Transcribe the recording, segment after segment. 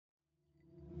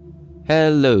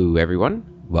Hello everyone,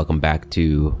 welcome back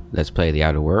to Let's Play the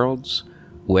Outer Worlds,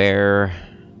 where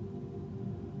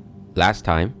last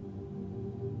time,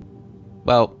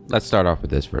 well, let's start off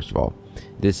with this first of all.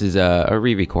 This is a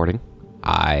re-recording.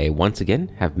 I once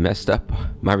again have messed up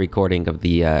my recording of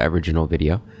the original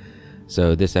video,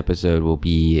 so this episode will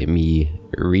be me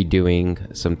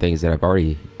redoing some things that I've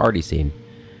already seen.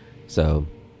 So,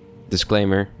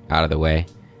 disclaimer out of the way,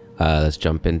 let's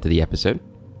jump into the episode.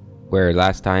 Where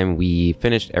last time we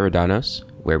finished Eridanos,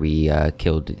 where we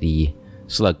killed the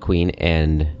Slug Queen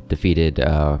and defeated,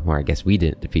 or I guess we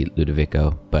didn't defeat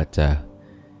Ludovico, but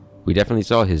we definitely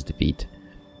saw his defeat.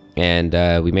 And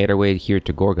we made our way here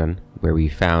to Gorgon, where we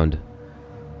found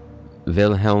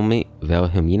Wilhelmina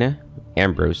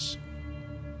Ambrose,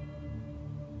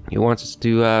 who wants us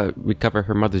to recover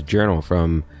her mother's journal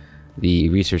from the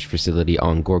research facility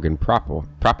on Gorgon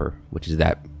proper, which is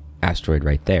that asteroid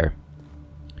right there.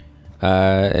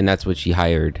 And that's what she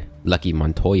hired Lucky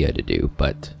Montoya to do,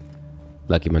 but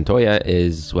Lucky Montoya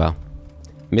is, well,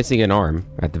 missing an arm,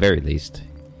 at the very least.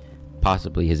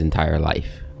 Possibly his entire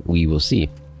life. We will see.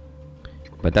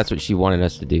 But that's what she wanted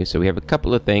us to do, so we have a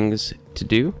couple of things to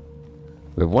do.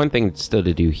 We have one thing still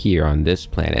to do here on this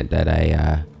planet that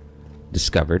I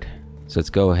discovered. So let's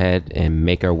go ahead and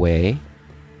make our way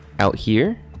out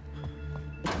here.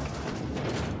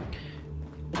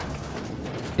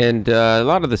 And a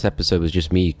lot of this episode was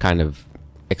just me kind of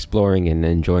exploring and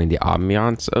enjoying the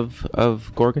ambiance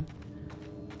of Gorgon.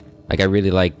 Like, I really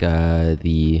like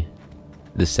the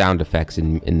sound effects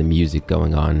and the music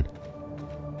going on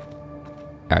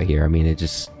out here. I mean,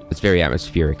 it's very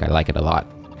atmospheric. I like it a lot.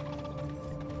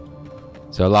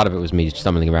 So a lot of it was me just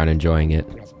stumbling around enjoying it.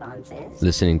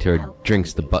 Listening to her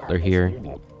Drinks the Butler here.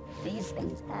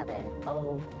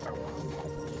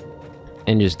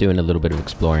 And just doing a little bit of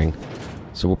exploring.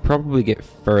 So we'll probably get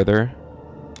further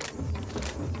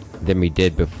than we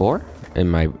did before in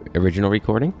my original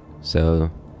recording. So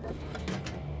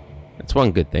that's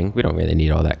one good thing. We don't really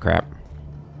need all that crap.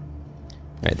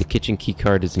 Alright, the kitchen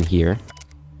keycard is in here.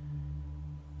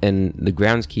 And the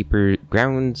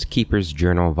Groundskeeper's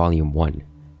Journal Volume 1.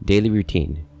 Daily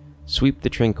routine. Sweep the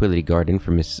Tranquility Garden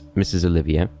for Mrs.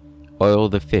 Olivia. Oil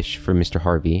the fish for Mr.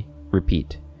 Harvey.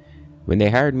 Repeat. When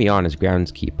they hired me on as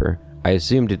groundskeeper, I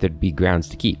assumed that there'd be grounds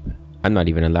to keep. I'm not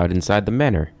even allowed inside the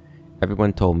manor.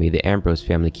 Everyone told me the Ambrose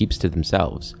family keeps to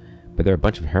themselves, but they're a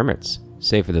bunch of hermits,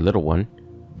 save for the little one.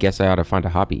 Guess I ought to find a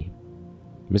hobby.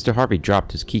 Mr. Harvey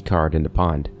dropped his keycard in the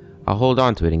pond. I'll hold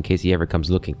on to it in case he ever comes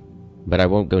looking, but I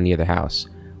won't go near the house.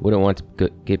 Wouldn't want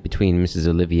to get between Mrs.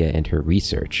 Olivia and her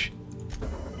research.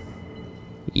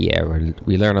 Yeah,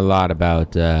 we learn a lot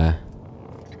about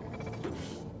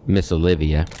Miss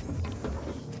Olivia.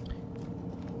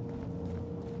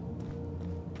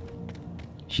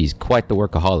 She's quite the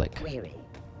workaholic.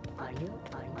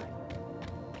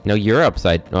 No, you're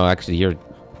upside... Oh, actually, you're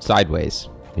sideways.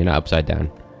 You're not upside down.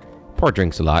 Poor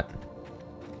Drinks a lot.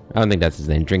 I don't think that's his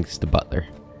name. Drinks the Butler.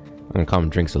 I'm gonna call him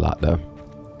Drinks a lot, though.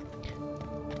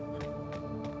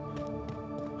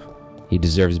 He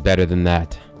deserves better than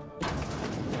that.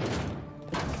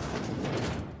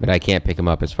 But I can't pick him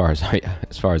up as far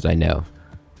as I know.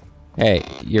 Hey,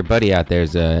 your buddy out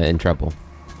there's in trouble.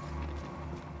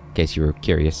 In case you were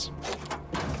curious.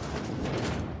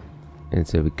 And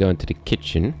so we go into the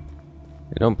kitchen.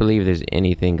 I don't believe there's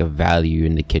anything of value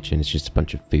in the kitchen. It's just a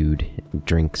bunch of food and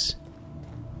drinks.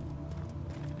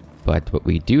 But what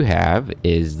we do have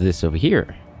is this over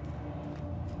here.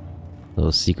 A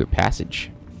little secret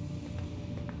passage.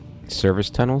 Service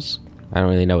tunnels? I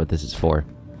don't really know what this is for.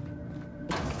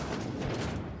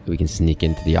 We can sneak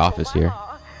into the office here.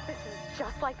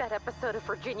 Like that episode of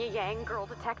Virginia Yang, Girl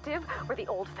Detective, where the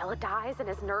old fella dies and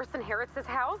his nurse inherits his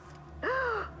house.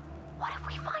 What if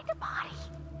we find a body?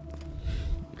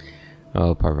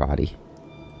 Oh, Parvati.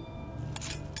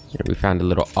 Here, we found a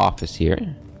little office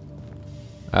here.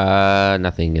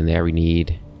 Nothing in there. We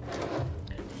need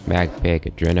Magpick,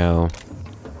 Adreno,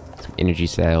 some energy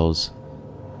cells.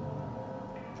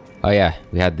 Oh yeah,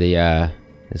 we had the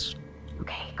this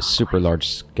super large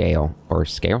skull.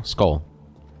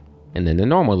 And then the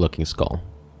normal looking skull.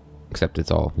 Except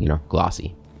it's all, you know,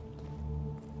 glossy.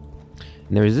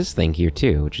 And there's this thing here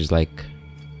too, which is like,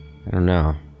 I don't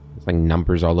know. It's like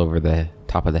numbers all over the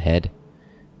top of the head.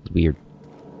 It's weird.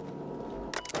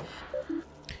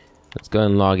 Let's go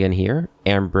and log in here.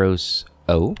 Ambrose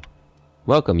O.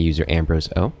 Welcome, user Ambrose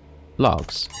O.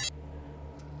 Logs.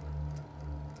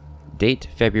 Date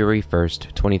February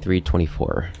 1st,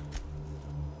 2324.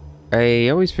 I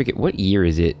always forget, what year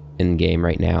is it in game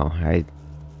right now? I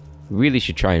really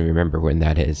should try and remember when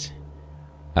that is.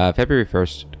 February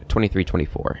 1st,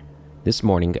 2324. This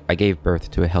morning, I gave birth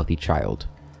to a healthy child.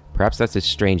 Perhaps that's a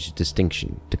strange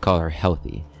distinction, to call her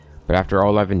healthy, but after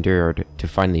all I've endured to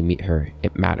finally meet her,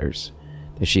 it matters.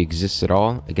 That she exists at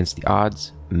all, against the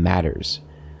odds, matters.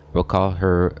 We'll call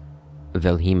her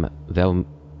Wilhelmina.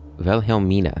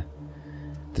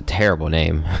 It's a terrible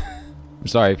name. I'm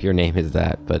sorry if your name is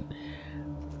that, but...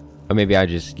 Or maybe I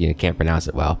just, can't pronounce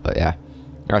it well, but yeah.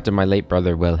 After my late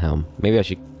brother, Wilhelm. Maybe I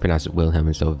should pronounce it Wilhelm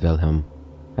instead of Wilhelm.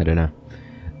 I don't know.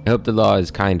 I hope the law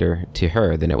is kinder to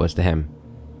her than it was to him.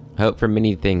 I hope for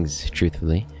many things,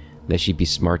 truthfully. That she be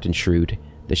smart and shrewd.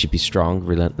 That she be strong,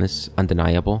 relentless,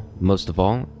 undeniable. Most of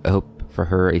all, I hope for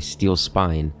her a steel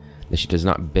spine. That she does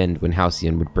not bend when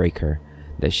Halcyon would break her.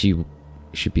 That she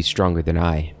should be stronger than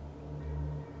I.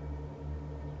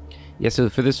 Yeah, so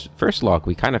for this first log,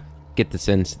 we kind of get the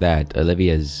sense that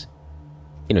Olivia's,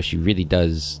 she really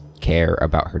does care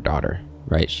about her daughter,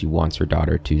 right? She wants her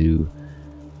daughter to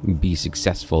be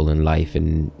successful in life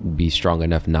and be strong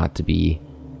enough not to be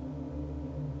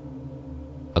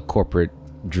a corporate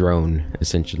drone,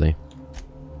 essentially.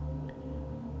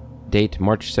 Date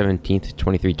March 17th,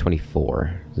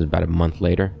 2324. This is about a month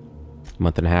later. A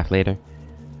month and a half later.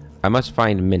 I must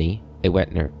find Minnie, a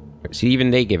wet nurse. See,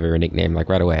 even they give her a nickname, like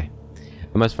right away.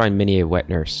 I must find Minnie a wet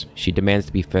nurse. She demands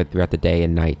to be fed throughout the day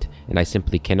and night, and I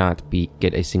simply cannot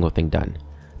get a single thing done.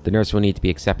 The nurse will need to be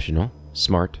exceptional,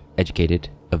 smart, educated,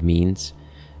 of means.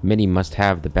 Minnie must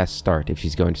have the best start if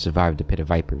she's going to survive the pit of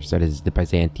vipers, that is, the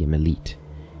Byzantium elite.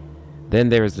 Then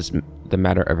there is the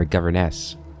matter of a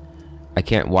governess. I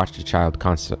can't watch the child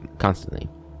constantly,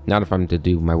 not if I'm to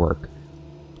do my work.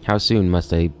 How soon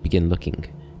must I begin looking?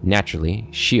 Naturally,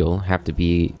 she'll have to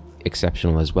be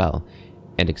exceptional as well,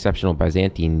 and exceptional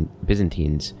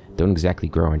Byzantines don't exactly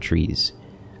grow on trees.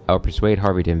 I'll persuade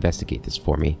Harvey to investigate this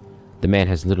for me. The man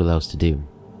has little else to do.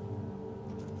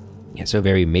 Yeah, so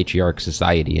very matriarch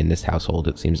society in this household,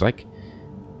 it seems like.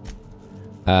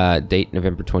 Date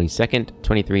November 22nd,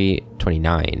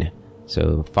 2329.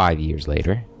 So 5 years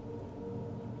later.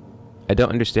 I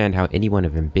don't understand how anyone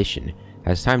of ambition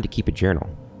has time to keep a journal.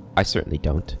 I certainly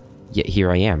don't. Yet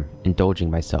here I am, indulging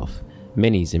myself.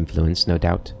 Minnie's influence, no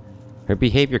doubt. Her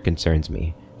behavior concerns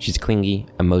me. She's clingy,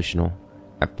 emotional.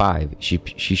 At 5,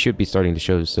 she should be starting to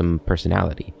show some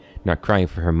personality, not crying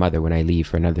for her mother when I leave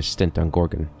for another stint on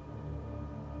Gorgon.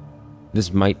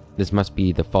 This must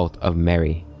be the fault of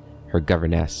Mary, her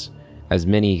governess, as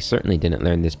Minnie certainly didn't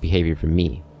learn this behavior from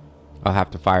me. I'll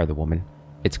have to fire the woman.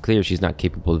 It's clear she's not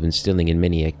capable of instilling in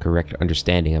Minnie a correct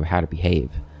understanding of how to behave.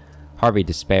 Harvey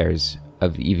despairs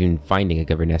of even finding a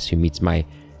governess who meets my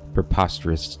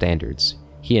preposterous standards.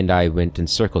 He and I went in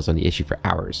circles on the issue for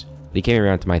hours, but he came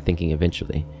around to my thinking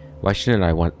eventually. Why shouldn't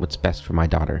I want what's best for my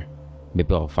daughter?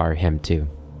 Maybe I'll fire him too.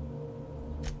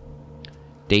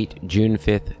 Date June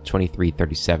 5th,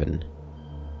 2337.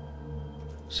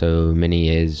 So Minnie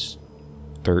is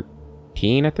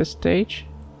 13 at this stage?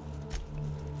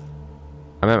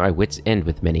 I'm at my wit's end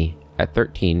with Minnie. At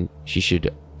 13, she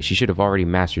should have already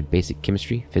mastered basic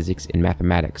chemistry, physics, and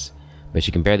mathematics, but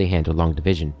she can barely handle long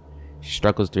division. She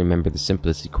struggles to remember the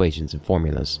simplest equations and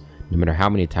formulas, no matter how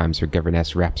many times her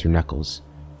governess raps her knuckles.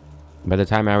 By the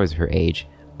time I was her age,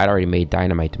 I'd already made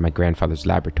dynamite in my grandfather's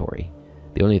laboratory.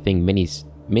 The only thing Minnie's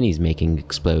making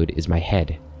explode is my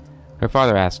head. Her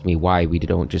father asked me why we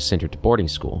don't just send her to boarding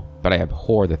school, but I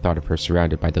abhor the thought of her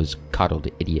surrounded by those coddled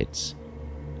idiots.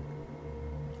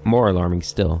 More alarming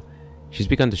still, she's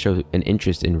begun to show an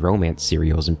interest in romance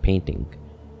serials and painting.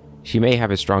 She may have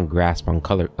a strong grasp on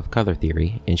color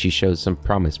theory, and she shows some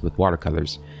promise with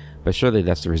watercolors, but surely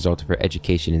that's the result of her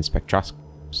education in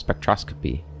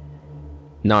spectroscopy.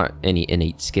 Not any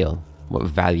innate skill. What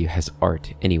value has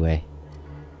art, anyway?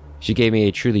 She gave me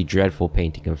a truly dreadful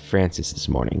painting of Francis this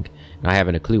morning, and I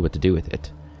haven't a clue what to do with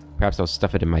it. Perhaps I'll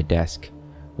stuff it in my desk.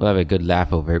 We'll have a good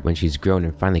laugh over it when she's grown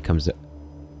and finally comes to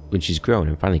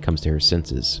her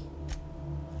senses.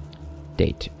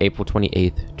 Date April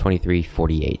 28th,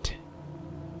 2348.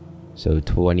 So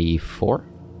 24?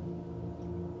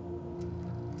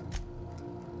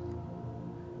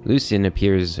 Lucien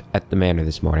appears at the manor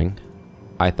this morning.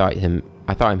 I thought him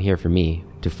here for me,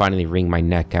 to finally wring my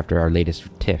neck after our latest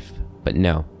tiff, but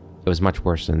no, it was much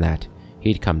worse than that.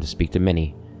 He'd come to speak to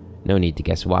Minnie. No need to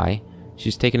guess why.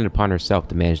 She's taken it upon herself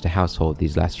to manage the household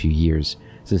these last few years,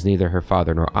 since neither her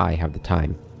father nor I have the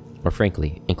time, or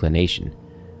frankly, inclination.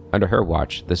 Under her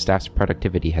watch, the staff's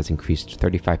productivity has increased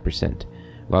 35%,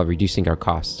 while reducing our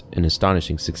costs an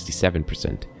astonishing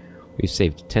 67%. We've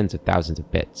saved tens of thousands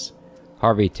of bits.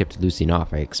 Harvey tipped Lucien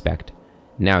off, I expect.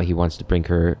 Now he wants to bring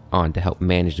her on to help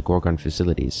manage the Gorgon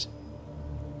facilities,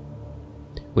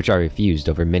 which I refused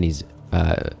over Minnie's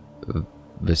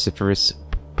vociferous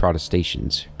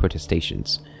protestations.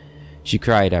 She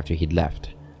cried after he'd left.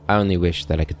 I only wish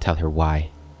that I could tell her why.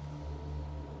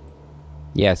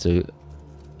 Yeah, so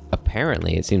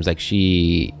apparently it seems like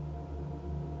she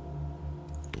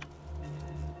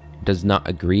does not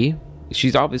agree.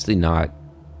 She's obviously not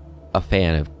a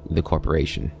fan of the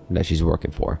corporation that she's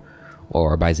working for,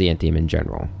 or Byzantium in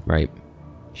general, right?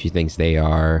 She thinks they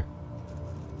are...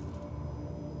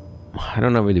 I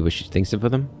don't know really what she thinks of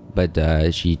them, but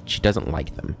she doesn't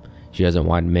like them. She doesn't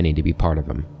want Minnie to be part of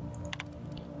them.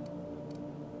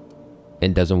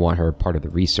 And doesn't want her part of the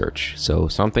research. So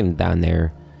something down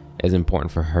there is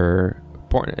important for her.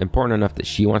 Important enough that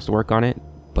she wants to work on it,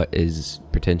 but is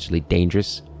potentially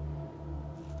dangerous.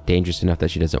 Dangerous enough that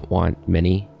she doesn't want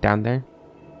Minnie down there.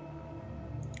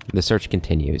 The search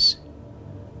continues.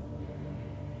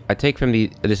 I take from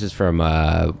the... This is from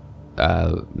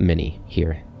Minnie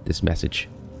here, this message.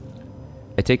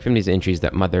 I take from these entries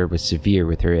that Mother was severe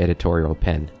with her editorial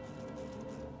pen.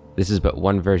 This is but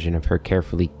one version of her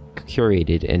carefully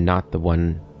curated and not the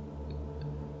one...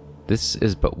 This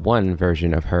is but one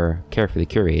version of her carefully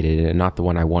curated and not the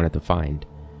one I wanted to find.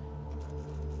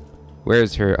 Where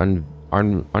is her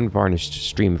unvarnished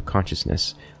stream of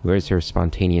consciousness? Where is her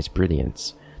spontaneous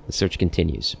brilliance? The search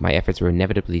continues. My efforts will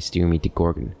inevitably steer me to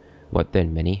Gorgon. What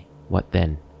then, Minnie? What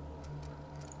then?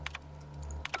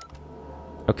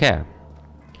 Okay.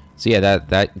 So yeah,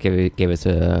 that gave us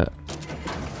a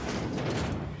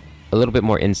little bit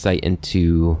more insight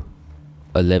into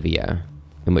Olivia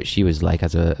and what she was like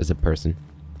as a person.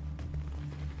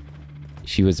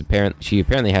 She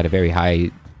apparently had a very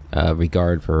high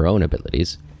regard for her own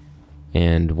abilities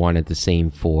and wanted the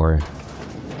same for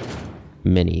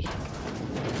Minnie.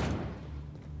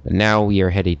 But now we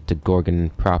are headed to Gorgon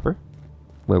proper,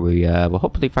 where we will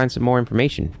hopefully find some more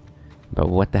information about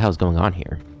what the hell's going on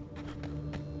here.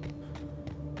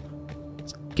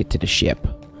 Let's get to the ship.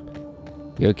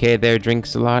 You okay there,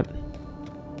 Drinks a lot?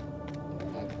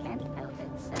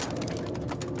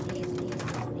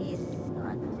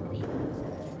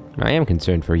 I am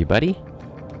concerned for you, buddy.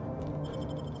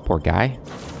 Poor guy.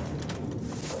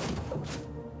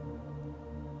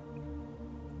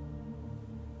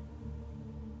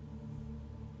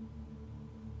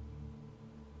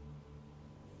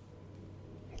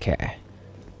 Okay.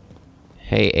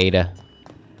 Hey, Ada.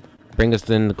 Bring us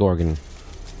in the Gorgon.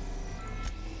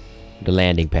 The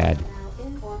landing pad.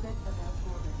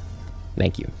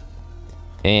 Thank you.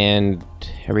 And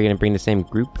are we gonna bring the same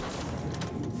group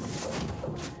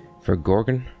for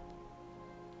Gorgon?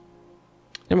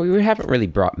 And we haven't really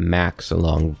brought Max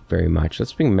along very much.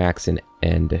 Let's bring Max and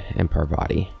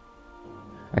Parvati.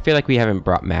 I feel like we haven't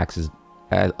brought Max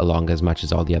along as much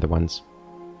as all the other ones.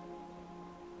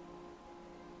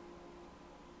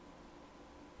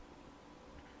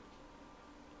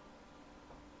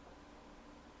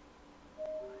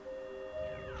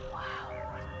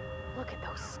 Look at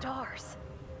those stars.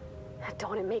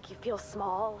 Don't it make you feel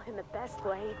small in the best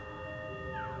way?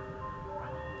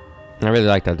 I really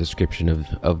like that description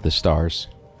of the stars.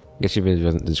 I guess she really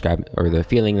doesn't describe, or the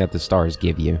feeling that the stars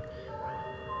give you.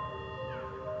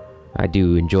 I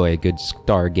do enjoy a good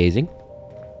stargazing.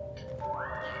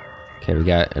 Okay, we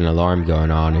got an alarm going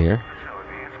on here.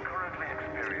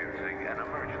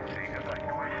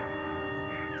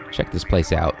 Check this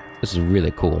place out. This is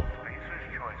really cool.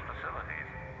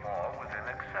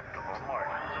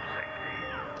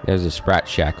 There's a Sprat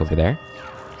shack over there.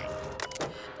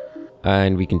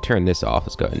 And we can turn this off.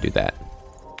 Let's go ahead and do that.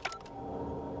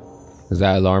 Because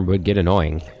that alarm would get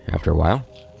annoying after a while.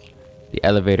 The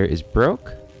elevator is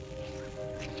broke.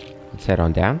 Let's head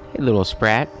on down. Hey, little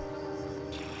Sprat.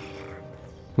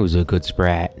 Who's a good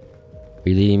Sprat? Are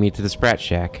you leading me to the Sprat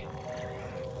shack?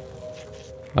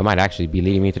 I might actually be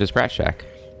leading me to the Sprat shack.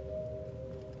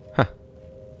 Huh.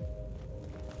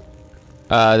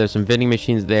 There's some vending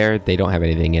machines there. They don't have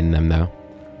anything in them, though.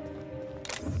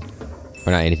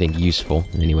 Or not anything useful,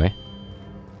 anyway.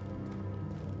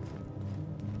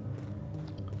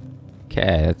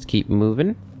 Okay, let's keep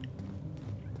moving.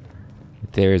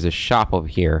 There is a shop over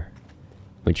here,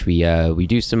 which we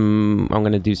do some... I'm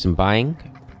gonna do some buying.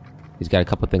 He's got a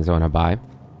couple things I want to buy.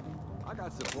 I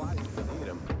got supplies if you need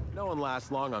them. No one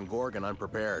lasts long on Gorgon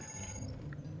unprepared.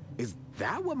 Is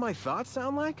that what my thoughts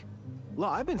sound like? Well,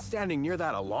 I've been standing near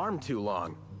that alarm too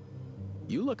long.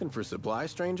 You looking for supplies,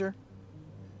 stranger?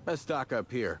 Let's stock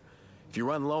up here. If you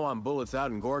run low on bullets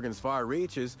out in Gorgon's far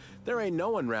reaches, there ain't no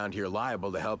one around here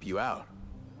liable to help you out.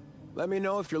 Let me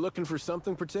know if you're looking for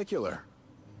something particular.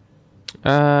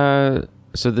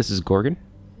 So this is Gorgon?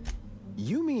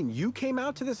 You mean you came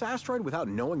out to this asteroid without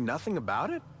knowing nothing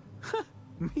about it?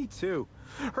 Me too.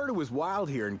 Heard it was wild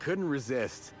here and couldn't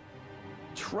resist.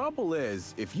 Trouble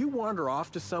is, if you wander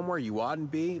off to somewhere you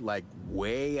oughtn't be, like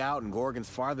way out in Gorgon's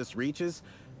farthest reaches,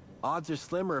 odds are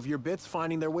slimmer of your bits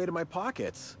finding their way to my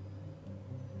pockets.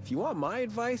 If you want my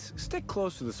advice, stick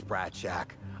close to the Sprat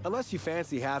Shack, unless you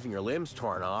fancy having your limbs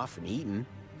torn off and eaten.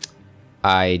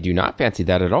 I do not fancy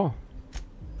that at all.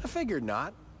 I figured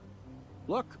not.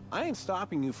 Look, I ain't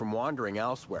stopping you from wandering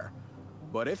elsewhere.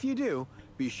 But if you do,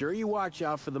 be sure you watch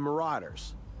out for the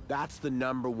Marauders. That's the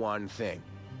 #1 thing.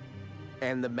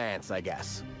 And the Mance, I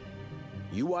guess.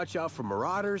 You watch out for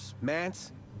Marauders,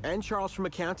 Mance, and Charles from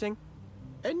accounting,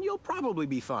 and you'll probably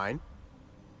be fine.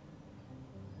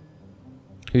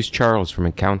 Who's Charles from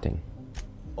accounting?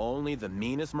 Only the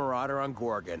meanest Marauder on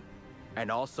Gorgon,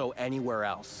 and also anywhere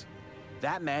else.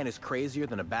 That man is crazier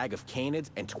than a bag of canids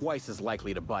and twice as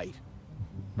likely to bite.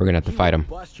 We're gonna have to fight him.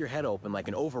 Bust your head open like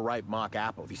an overripe mock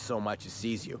apple if he so much as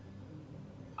sees you.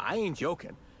 I ain't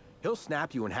joking. He'll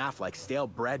snap you in half like stale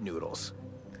bread noodles.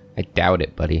 I doubt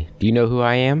it, buddy. Do you know who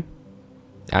I am?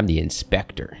 I'm the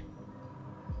inspector.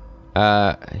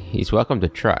 He's welcome to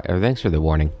try. Thanks for the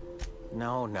warning.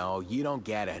 No, you don't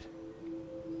get it.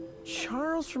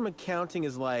 Charles from accounting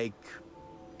is like...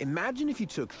 Imagine if you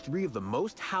took 3 of the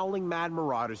most howling mad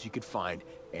marauders you could find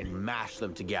and mashed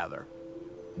them together.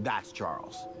 That's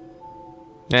Charles.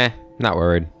 Not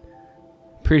worried.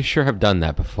 Pretty sure I've done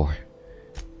that before.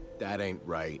 That ain't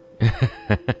right.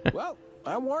 Well,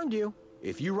 I warned you.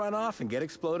 If you run off and get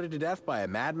exploded to death by a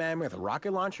madman with a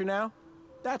rocket launcher now,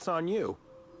 that's on you.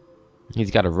 He's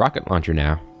got a rocket launcher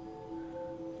now.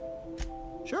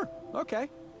 Sure, okay.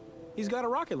 He's got a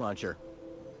rocket launcher.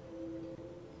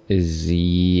 Is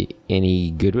he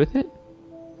any good with it?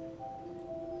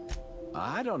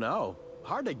 I don't know.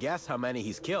 Hard to guess how many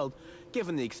he's killed,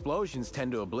 given the explosions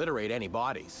tend to obliterate any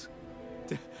bodies.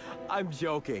 I'm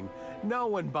joking. No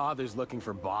one bothers looking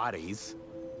for bodies.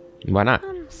 Why not?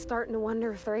 I'm starting to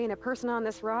wonder if there ain't a person on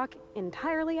this rock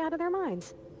entirely out of their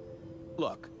minds.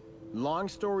 Look, long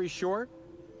story short,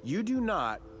 you do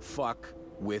not fuck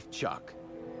with Chuck.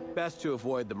 Best to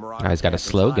avoid the Marauder. He's got a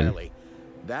slogan. Entirely.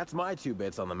 That's my 2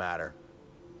 bits on the matter.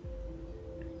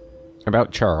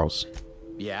 About Charles.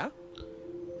 Yeah?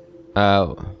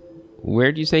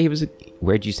 Where'd you say he was?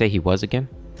 Where'd you say he was again?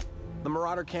 The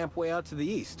Marauder camp way out to the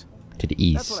east. To the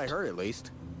east. That's what I heard, at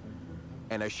least.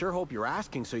 And I sure hope you're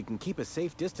asking so you can keep a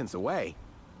safe distance away.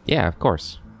 Yeah, of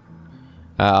course.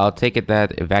 I'll take it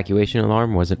that evacuation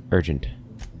alarm wasn't urgent.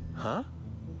 Huh?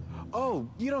 Oh,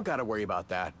 you don't gotta worry about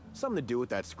that. Something to do with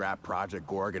that scrap Project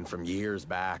Gorgon from years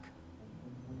back.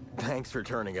 Thanks for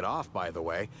turning it off, by the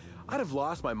way. I'd have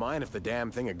lost my mind if the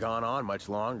damn thing had gone on much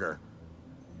longer.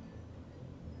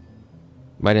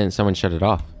 Why didn't someone shut it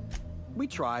off? We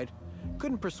tried.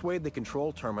 Couldn't persuade the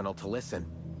control terminal to listen.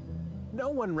 No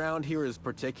one round here is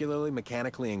particularly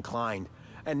mechanically inclined,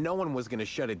 and no one was gonna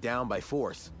shut it down by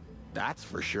force. That's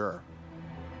for sure.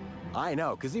 I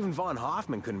know, because even Von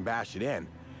Hoffman couldn't bash it in.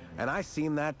 And I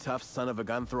seen that tough son of a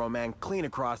gun throw a man clean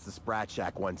across the Sprat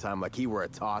Shack one time like he were a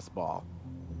toss ball.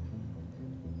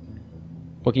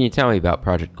 What can you tell me about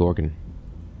Project Gorgon?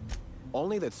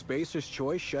 Only that Spacer's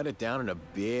Choice shut it down in a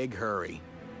big hurry.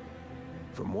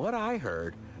 From what I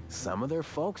heard, some of their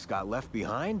folks got left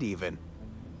behind even.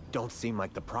 Don't seem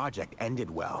like the project ended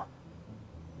well.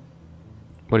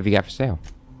 What have you got for sale?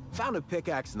 Found a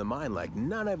pickaxe in the mine like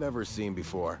none I've ever seen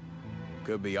before.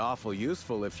 Could be awful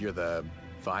useful if you're the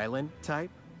violent type.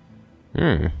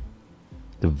 The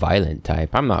violent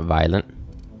type. I'm not violent.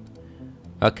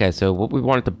 Okay, so what we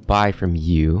wanted to buy from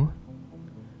you...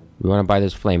 We want to buy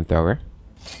this flamethrower.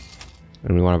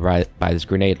 And we want to buy this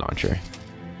grenade launcher.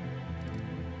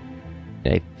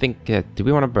 And I think... do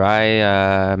we want to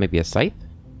buy maybe a scythe?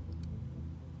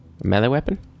 A melee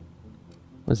weapon?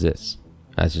 What's this?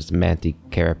 That's just a Manti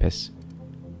Carapace.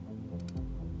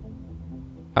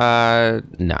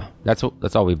 No. That's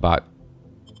all we bought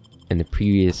in the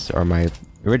previous, or my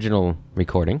original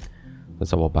recording.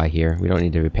 That's all we'll buy here. We don't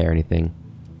need to repair anything.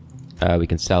 We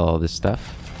can sell all this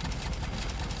stuff.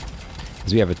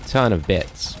 Because we have a ton of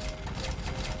bits.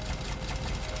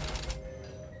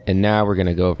 And now we're going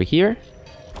to go over here.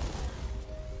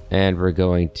 And we're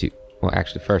going to... Well,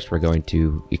 actually, first we're going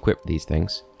to equip these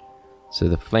things. So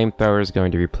the flamethrower is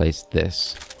going to replace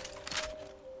this.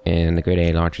 And the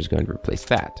grenade launcher is going to replace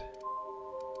that.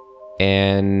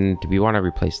 And we want to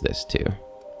replace this too.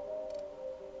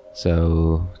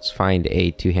 So let's find a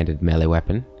two-handed melee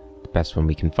weapon. The best one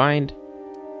we can find.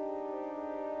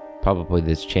 Probably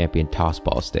this champion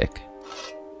tossball stick.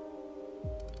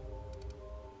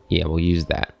 Yeah, we'll use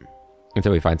that.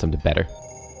 Until we find something better.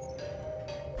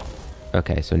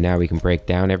 Okay, so now we can break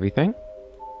down everything.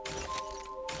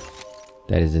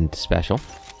 that isn't special.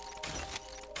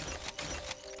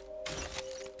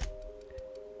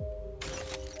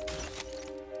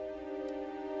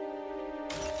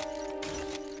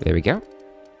 There we go.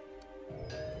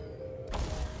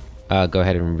 Go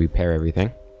ahead and repair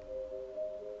everything.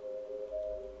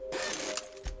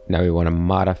 Now we want to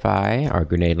modify our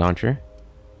grenade launcher.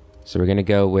 So we're going to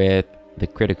go with the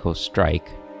critical strike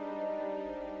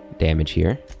damage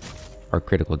here. Or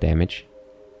critical damage.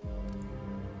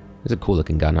 It's a cool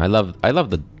looking gun. I love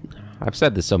the... I've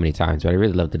said this so many times, but I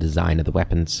really love the design of the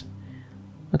weapons.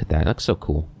 Look at that. It looks so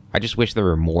cool. I just wish there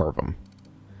were more of them.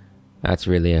 That's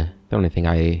really the only thing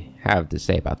I have to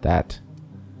say about that.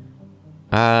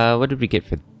 What did we get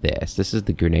for this? This is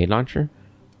the grenade launcher.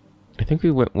 I think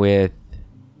we went with...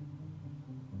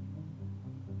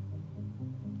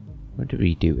 What did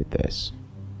we do with this?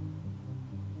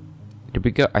 Did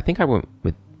we go... I think I went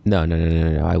with... No.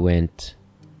 I went...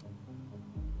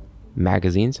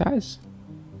 Magazine size?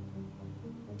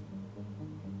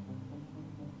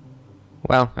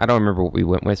 Well, I don't remember what we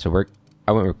went with, so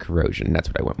I went with corrosion. That's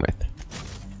what I went with.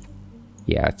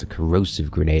 Yeah, it's a corrosive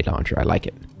grenade launcher. I like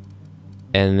it.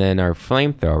 And then our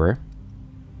flamethrower.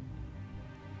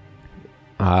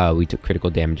 We took critical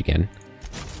damage again.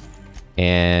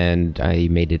 And I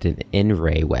made it an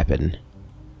in-ray weapon.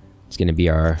 It's gonna be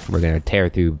our... We're gonna tear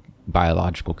through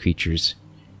biological creatures.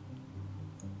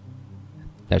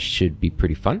 That should be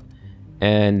pretty fun.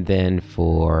 And then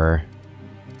for...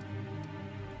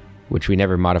 Which we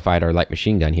never modified our light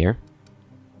machine gun here.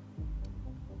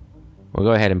 We'll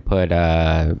go ahead and put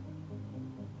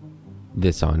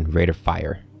this on, rate of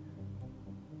fire.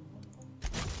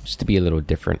 Just to be a little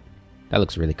different. That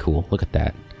looks really cool. Look at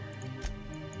that.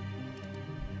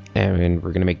 And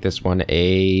we're gonna make this one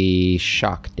a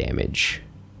shock damage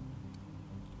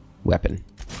weapon.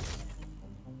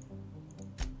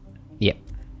 Yep.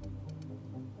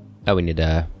 Oh, we need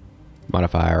to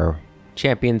modify our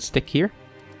champion stick here.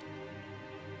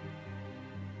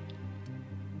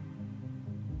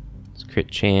 It's crit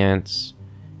chance,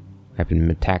 weapon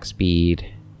attack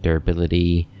speed,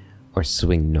 durability, or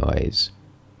swing noise.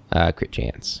 Crit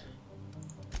chance.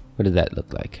 What did that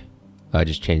look like? Oh, it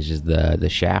just changes the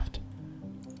shaft.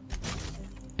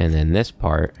 And then this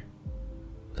part,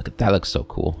 look at that, looks so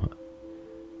cool.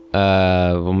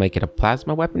 We'll make it a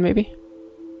plasma weapon, maybe?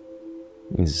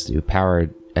 Let's do power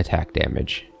attack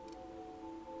damage.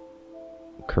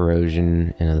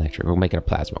 Corrosion and electric. We'll make it a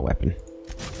plasma weapon.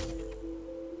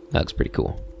 That looks pretty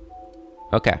cool.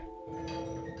 Okay.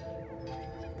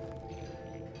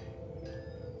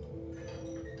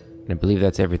 I believe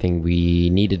that's everything we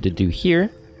needed to do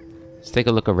here. Let's take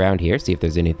a look around here, see if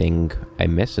there's anything I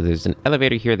missed. So there's an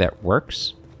elevator here that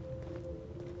works,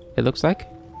 it looks like.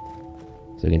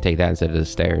 So we can take that instead of the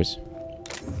stairs.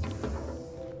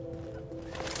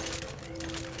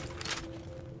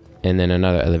 And then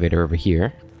another elevator over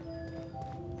here.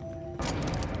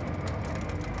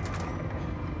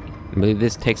 I believe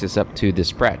this takes us up to the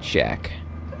Sprat Shack.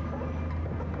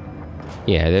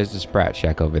 Yeah, there's the Sprat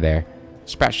Shack over there.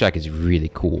 Sprat Shack is really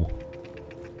cool.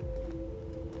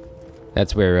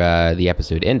 That's where the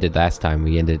episode ended last time.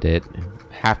 We ended it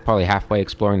probably halfway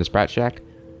exploring the Sprat Shack.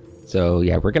 So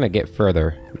yeah, we're gonna get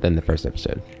further than the first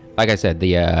episode. Like I said,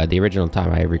 the original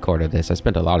time I recorded this, I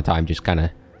spent a lot of time just kind of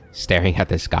staring at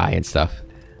the sky and stuff,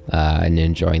 and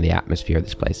enjoying the atmosphere of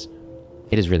this place.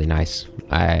 It is really nice.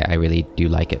 I really do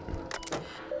like it.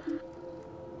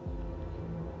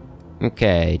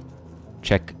 Okay,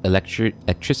 check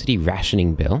electricity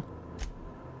rationing bill.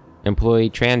 Employee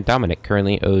Tran Dominic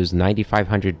currently owes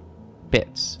 9,500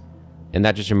 bits. And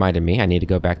that just reminded me, I need to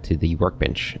go back to the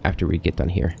workbench after we get done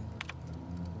here.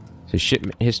 So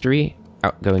shipment history,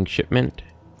 outgoing shipment,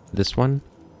 this one.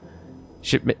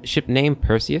 Ship name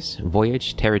Perseus,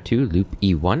 voyage Terra 2, loop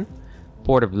E1.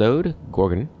 Port of load,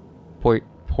 Gorgon.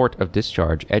 Port of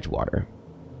discharge, Edgewater.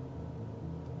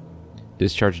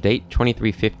 Discharge date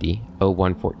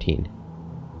 2350-0114.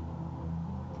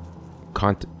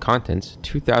 Contents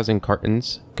 2,000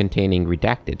 cartons containing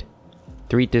redacted,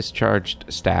 3 discharged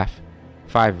staff,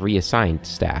 5 reassigned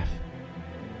staff.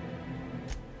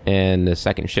 And the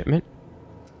second shipment,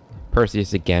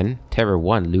 Perseus again, Terra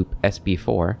 1 loop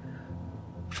SB4,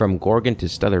 from Gorgon to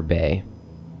Stellar Bay,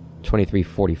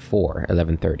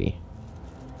 2344-1130.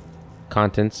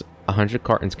 Contents 100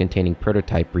 cartons containing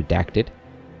prototype redacted,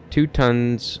 2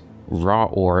 tons raw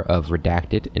ore of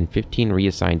redacted, and 15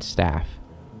 reassigned staff.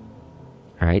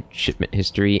 Alright, shipment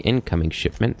history, incoming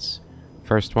shipments.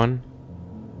 First one,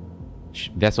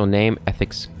 vessel name,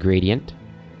 Ethics Gradient,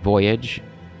 voyage,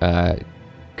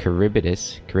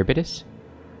 Charybdis,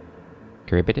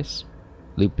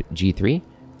 loop G3,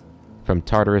 from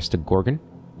Tartarus to Gorgon,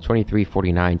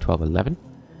 2349 1211.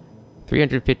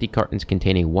 350 cartons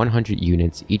containing 100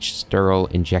 units, each sterile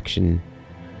injection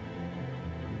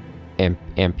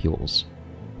ampules.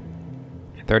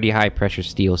 30 high-pressure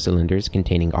steel cylinders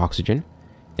containing oxygen,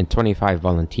 and 25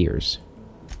 volunteers.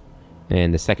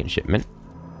 And the second shipment.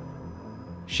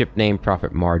 Ship name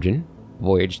Profit Margin,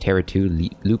 Voyage Terra 2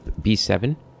 Loop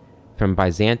B7, from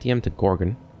Byzantium to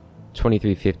Gorgon,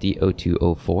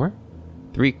 2350-0204.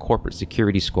 3 corporate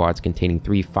security squads containing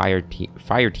 3 fire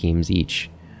teams each.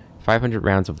 500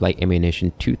 rounds of light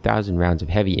ammunition, 2,000 rounds of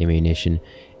heavy ammunition,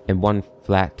 and 1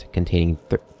 flat containing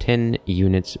 10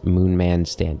 units Moonman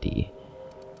Standee.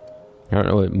 I don't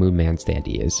know what Moonman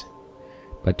Standee is.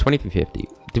 But 2350.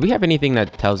 Do we have anything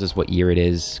that tells us what year it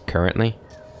is currently?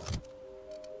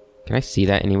 Can I see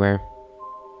that anywhere?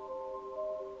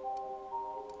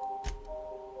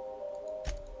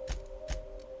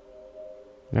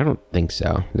 I don't think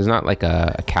so. There's not like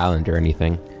a calendar or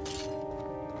anything.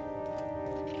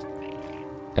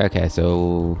 Okay,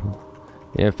 so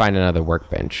we're gonna find another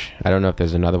workbench. I don't know if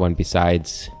there's another one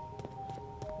besides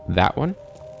that one.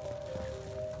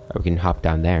 Or we can hop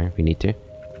down there if we need to.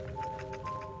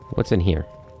 What's in here?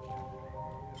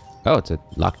 Oh, it's a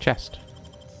locked chest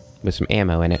with some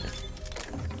ammo in it.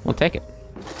 We'll take it.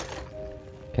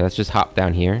 Okay, let's just hop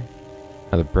down here.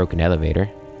 Another broken elevator.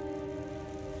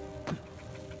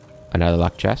 Another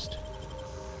locked chest.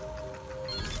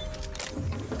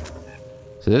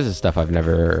 So this is stuff I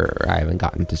haven't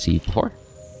gotten to see before.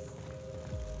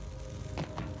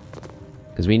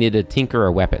 Because we need to tinker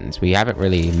our weapons. We haven't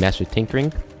really messed with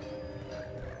tinkering.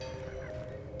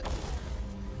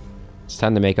 It's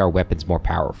time to make our weapons more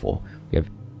powerful.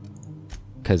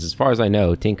 Because as far as I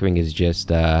know, tinkering is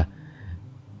just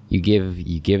you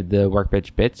give the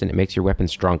workbench bits and it makes your weapon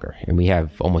stronger. And we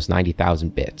have almost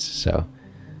 90,000 bits, so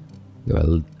we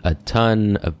have a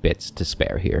ton of bits to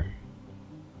spare here.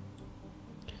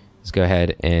 Let's go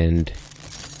ahead and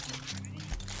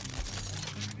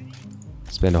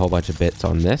spend a whole bunch of bits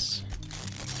on this.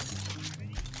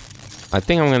 I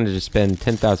think I'm going to just spend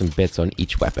 10,000 bits on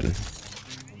each weapon.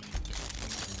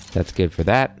 That's good for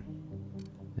that.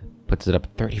 Puts it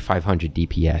up 3,500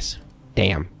 DPS.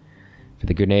 Damn. For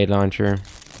the grenade launcher,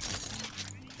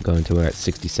 going to at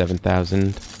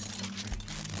 67,000.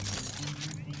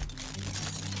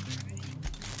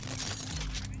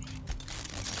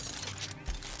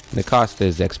 The cost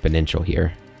is exponential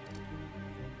here.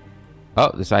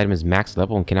 Oh, this item is max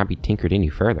level and cannot be tinkered any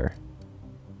further.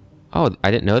 Oh,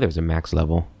 I didn't know there was a max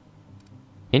level.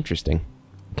 Interesting.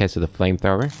 Okay, so the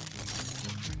flamethrower.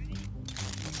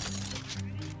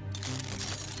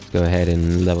 Let's go ahead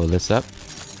and level this up.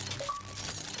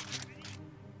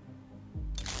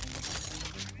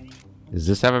 Does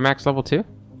this have a max level too?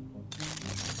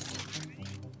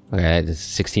 Okay, that's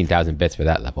 16,000 bits for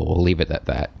that level. We'll leave it at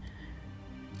that.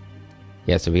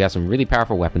 Yeah, so we got some really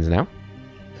powerful weapons now.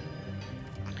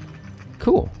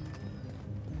 Cool.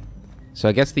 So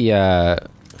I guess the,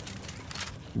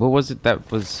 what was it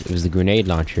that was... It was the grenade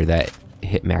launcher that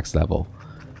hit max level.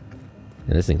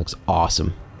 And this thing looks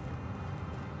awesome.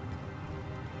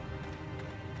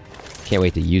 Can't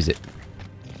wait to use it.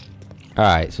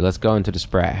 Alright, so let's go into the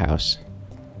Sprat house.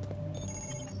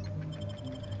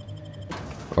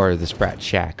 Or the Sprat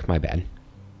shack, my bad.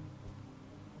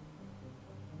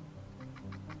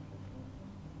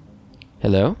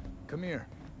 Hello? Come here.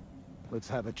 Let's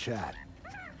have a chat.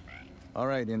 All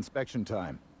right, inspection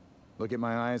time. Look at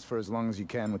my eyes for as long as you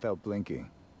can without blinking.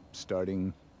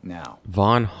 Starting now.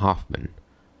 Von Hoffman.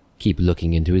 Keep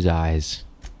looking into his eyes.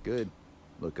 Good.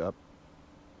 Look up.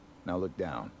 Now look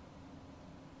down.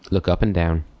 Look up and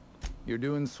down. You're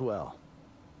doing swell.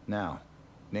 Now,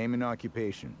 name and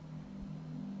occupation.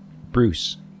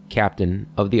 Bruce, captain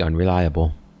of the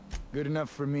Unreliable. Good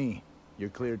enough for me. You're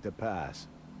cleared to pass.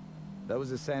 That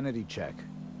was a sanity check.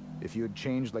 If you had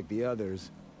changed like the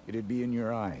others, it'd be in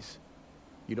your eyes.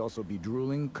 You'd also be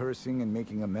drooling, cursing, and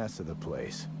making a mess of the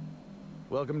place.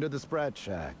 Welcome to the Sprat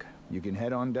Shack. You can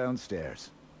head on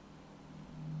downstairs.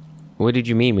 What did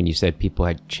you mean when you said people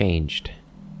had changed?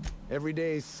 Every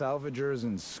day, salvagers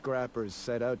and scrappers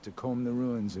set out to comb the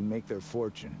ruins and make their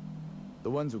fortune.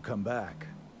 The ones who come back,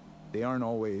 they aren't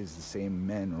always the same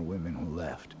men or women who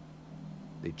left.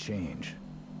 They change.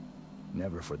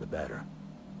 Never for the better.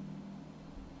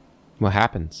 What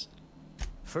happens?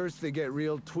 First, they get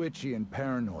real twitchy and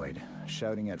paranoid,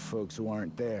 shouting at folks who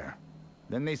aren't there.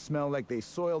 Then they smell like they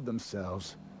soiled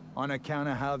themselves, on account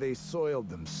of how they soiled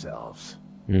themselves.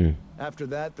 After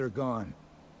that, they're gone.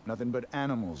 Nothing but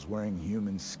animals wearing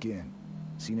human skin.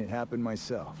 Seen it happen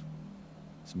myself.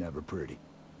 It's never pretty.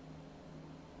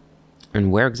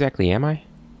 And where exactly am I?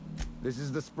 This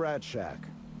is the Sprat Shack,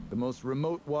 the most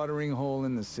remote watering hole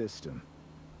in the system.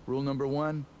 Rule number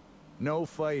 1, no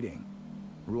fighting.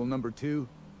 Rule number 2,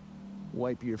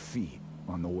 wipe your feet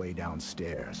on the way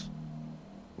downstairs.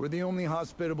 We're the only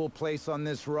hospitable place on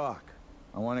this rock.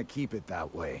 I want to keep it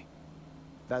that way.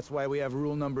 That's why we have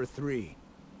rule number 3.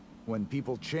 When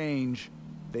people change,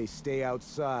 they stay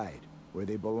outside, where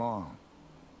they belong.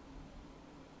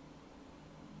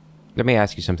 Let me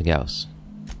ask you something else.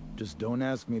 Just don't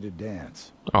ask me to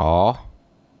dance. Aww.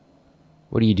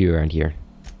 What do you do around here?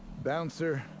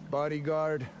 Bouncer,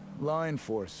 bodyguard, law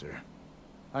enforcer.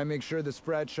 I make sure the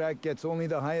Sprat Shack gets only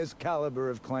the highest caliber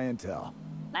of clientele.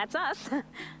 That's us.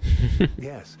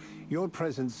 Yes, your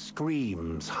presence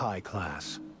screams high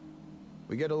class.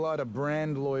 We get a lot of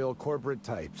brand-loyal corporate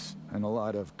types, and a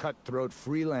lot of cutthroat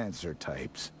freelancer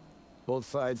types. Both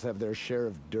sides have their share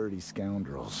of dirty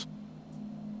scoundrels.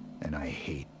 And I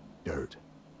hate dirt.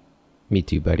 Me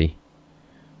too, buddy.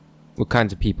 What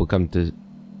kinds of people come to...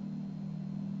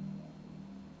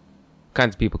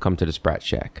 the Sprat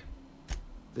Shack?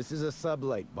 This is a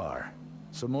sublight bar,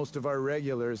 so most of our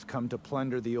regulars come to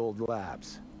plunder the old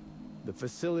labs. The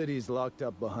facility's locked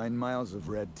up behind miles of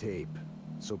red tape,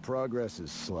 so progress is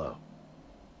slow.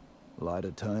 A lot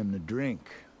of time to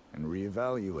drink and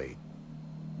reevaluate,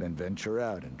 then venture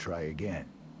out and try again.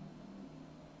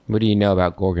 What do you know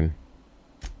about Gorgon?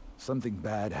 Something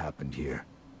bad happened here.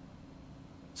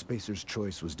 Spacer's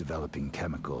Choice was developing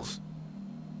chemicals.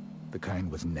 The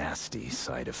kind with nasty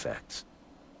side effects.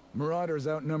 Marauders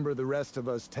outnumber the rest of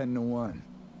us 10 to 1.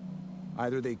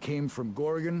 Either they came from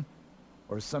Gorgon,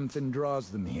 or something draws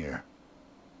them here.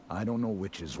 I don't know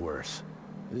which is worse.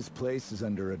 This place is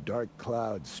under a dark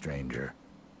cloud, stranger.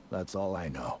 That's all I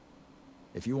know.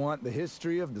 If you want the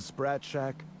history of the Sprat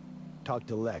Shack, talk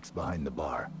to Lex behind the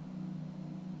bar.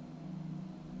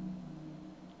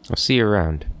 I'll see you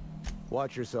around.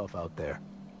 Watch yourself out there.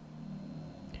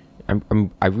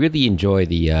 I really enjoy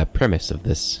the premise of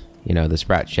this. You know, the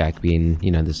Sprat Shack being,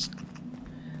 you know, this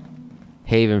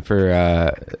haven for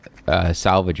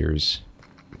salvagers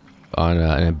on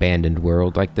an abandoned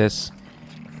world like this.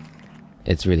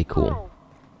 It's really cool.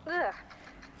 Oh. Ugh.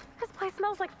 This place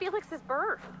smells like Felix's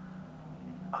birth.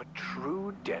 A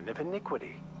true den of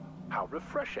iniquity. How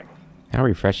refreshing. How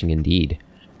refreshing indeed.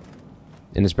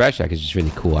 And the Sprat Shack is just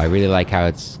really cool. I really like how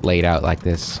it's laid out like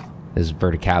this. This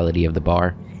verticality of the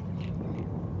bar.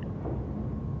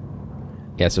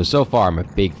 Yeah, so far I'm a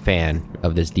big fan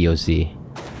of this DOC.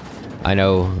 I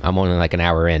know I'm only like an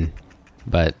hour in,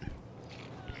 but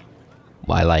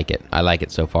well, I like it. I like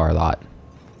it so far a lot.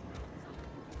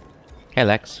 Hey,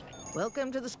 Lex.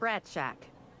 Welcome to the Sprat Shack.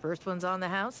 First one's on the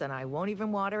house, and I won't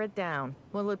even water it down.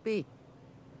 What'll it be?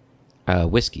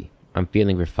 Whiskey. I'm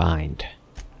feeling refined.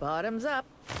 Bottoms up.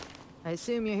 I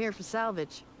assume you're here for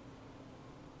salvage.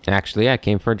 Actually, I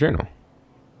came for a journal.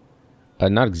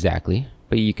 Not exactly,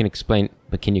 but you can explain.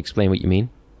 But can you explain what you mean?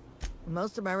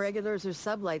 Most of my regulars are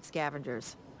sublight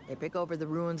scavengers. They pick over the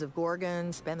ruins of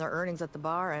Gorgon, spend their earnings at the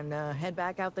bar, and head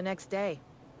back out the next day.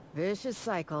 Vicious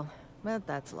cycle, but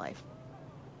that's life.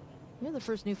 You're the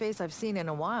first new face I've seen in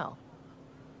a while.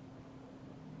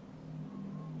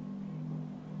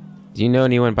 Do you know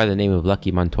anyone by the name of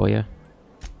Lucky Montoya?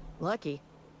 Lucky?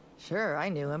 Sure, I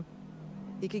knew him.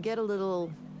 He could get a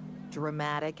little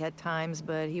dramatic at times,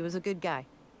 but he was a good guy.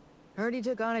 Heard he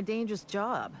took on a dangerous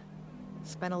job.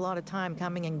 Spent a lot of time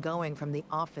coming and going from the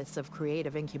Office of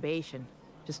Creative Incubation,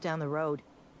 just down the road.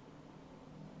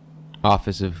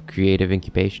 Office of Creative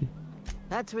Incubation?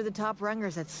 That's where the top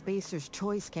rungers at Spacer's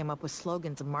Choice came up with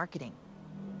slogans and marketing.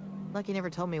 Lucky never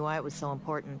told me why it was so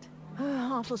important.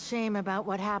 Awful shame about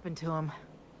what happened to him.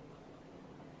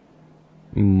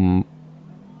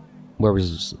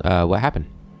 What happened?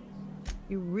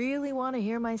 You really want to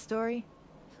hear my story?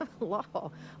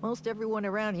 Law, most everyone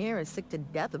around here is sick to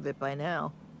death of it by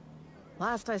now.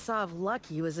 Last I saw of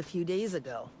Lucky was a few days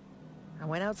ago. I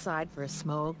went outside for a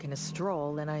smoke and a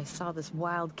stroll, and I saw this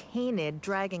wild canid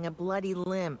dragging a bloody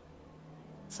limb.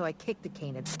 So I kicked the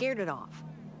canid, scared it off.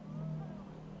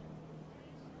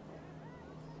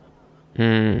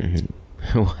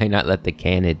 Why not let the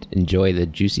canid enjoy the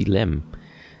juicy limb?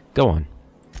 Go on.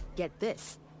 Get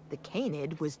this. The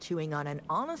canid was chewing on an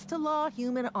honest-to-law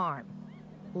human arm.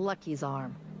 Lucky's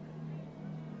arm.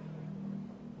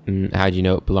 How'd you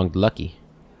know it belonged to Lucky?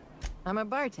 I'm a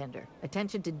bartender.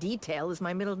 Attention to detail is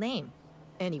my middle name.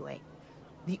 Anyway,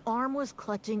 the arm was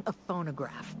clutching a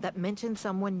phonograph that mentioned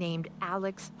someone named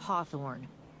Alex Hawthorne.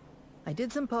 I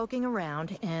did some poking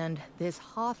around, and this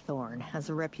Hawthorne has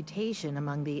a reputation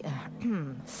among the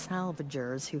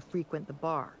salvagers who frequent the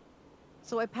bar.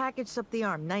 So I packaged up the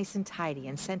arm nice and tidy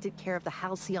and sent it care of the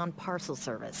Halcyon Parcel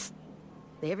Service.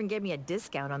 They even gave me a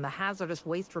discount on the hazardous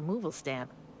waste removal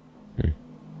stamp.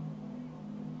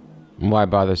 Why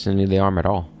bother sending the arm at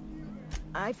all?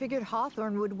 I figured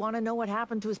Hawthorne would want to know what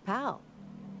happened to his pal.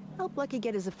 Help Lucky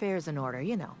get his affairs in order,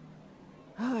 you know.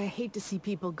 Oh, I hate to see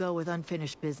people go with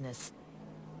unfinished business.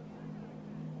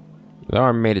 The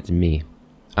arm made it to me.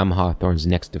 I'm Hawthorne's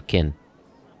next of kin.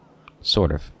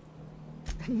 Sort of.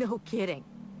 No kidding.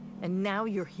 And now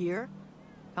you're here?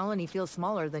 Colony feels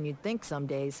smaller than you'd think some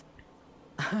days.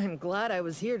 I'm glad I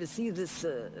was here to see this,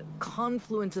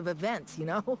 confluence of events, you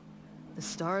know? The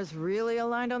stars really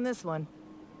aligned on this one.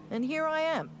 And here I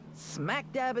am,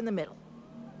 smack dab in the middle.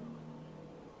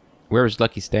 Where was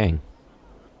Lucky staying?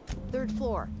 3rd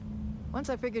floor. Once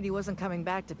I figured he wasn't coming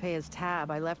back to pay his tab,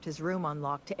 I left his room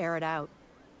unlocked to air it out.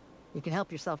 You can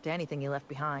help yourself to anything you left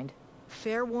behind.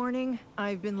 Fair warning,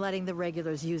 I've been letting the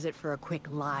regulars use it for a quick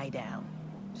lie down.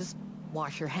 Just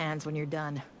wash your hands when you're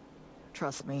done.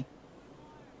 Trust me.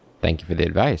 Thank you for the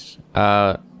advice.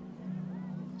 So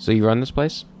you run this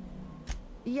place?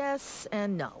 Yes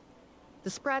and no. The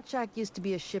Sprat Shack used to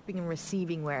be a shipping and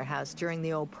receiving warehouse during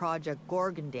the old Project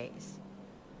Gorgon days.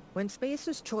 When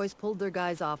Spacer's Choice pulled their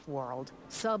guys off-world,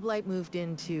 Sublight moved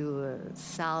in to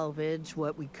salvage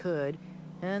what we could,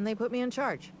 and they put me in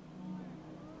charge.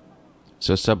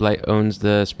 So Sublight owns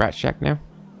the Sprat Shack now?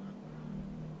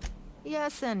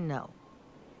 Yes and no.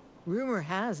 Rumor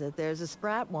has it there's a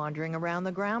Sprat wandering around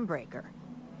the Groundbreaker,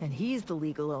 and he's the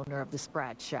legal owner of the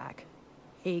Sprat Shack.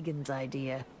 Hagen's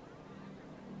idea.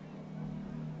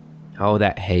 Oh,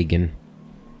 that Hagen.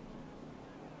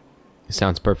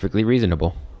 Sounds perfectly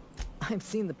reasonable. I've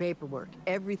seen the paperwork.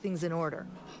 Everything's in order.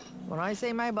 When I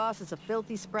say my boss is a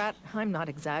filthy sprat, I'm not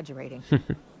exaggerating.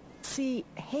 See,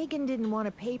 Hagen didn't want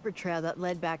a paper trail that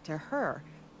led back to her,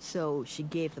 so she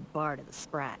gave the bar to the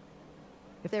Sprat.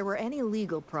 If there were any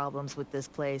legal problems with this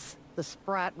place, the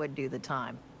Sprat would do the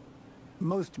time.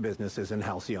 Most businesses in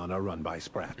Halcyon are run by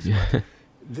Sprats. But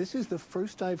this is the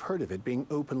first I've heard of it being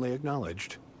openly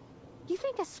acknowledged. You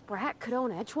think a Sprat could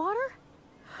own Edgewater?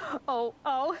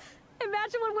 Oh.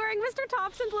 Imagine one wearing Mr.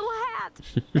 Thompson's little hat.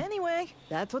 Anyway,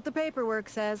 that's what the paperwork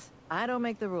says. I don't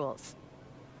make the rules.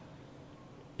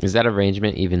 Is that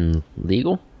arrangement even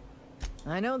legal?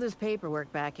 I know there's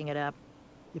paperwork backing it up.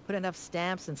 You put enough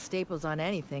stamps and staples on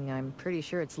anything, I'm pretty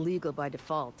sure it's legal by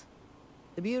default.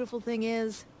 The beautiful thing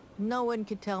is, no one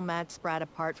could tell Matt Sprat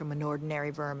apart from an ordinary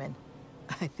vermin.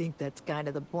 I think that's kind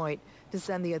of the point, to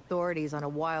send the authorities on a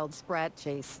wild Sprat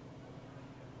chase.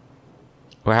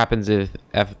 What happens if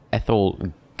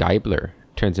Ethel Geibler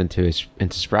turns into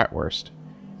Spratwurst?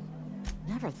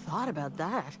 Never thought about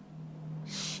that.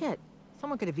 Shit,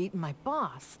 someone could have eaten my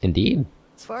boss. Indeed.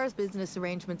 As far as business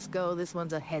arrangements go, this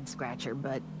one's a head-scratcher,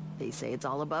 but they say it's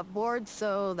all above board,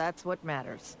 so that's what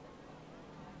matters.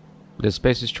 Does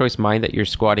Spacer's Choice mind that you're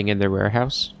squatting in their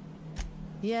warehouse?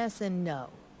 Yes and no.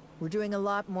 We're doing a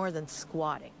lot more than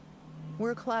squatting.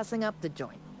 We're classing up the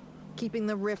joint. Keeping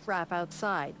the riffraff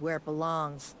outside, where it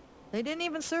belongs. They didn't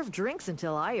even serve drinks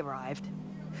until I arrived.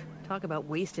 Talk about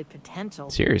wasted potential.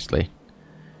 Seriously.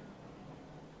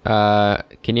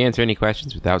 Can you answer any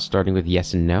questions without starting with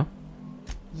yes and no?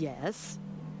 Yes.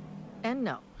 And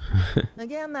no.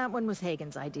 Again, that one was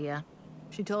Hagen's idea.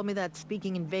 She told me that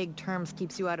speaking in vague terms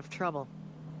keeps you out of trouble.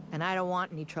 And I don't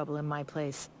want any trouble in my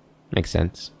place. Makes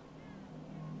sense.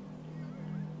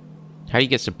 How do you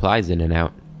get supplies in and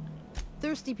out?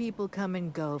 Thirsty people come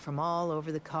and go from all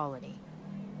over the colony.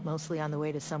 Mostly on the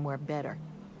way to somewhere better.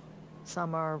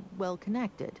 Some are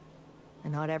well-connected.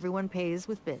 And not everyone pays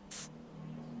with bits.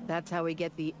 That's how we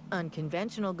get the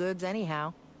unconventional goods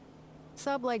anyhow.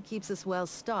 Sublight keeps us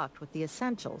well-stocked with the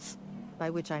essentials. By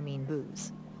which I mean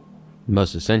booze.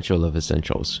 Most essential of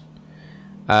essentials.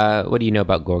 What do you know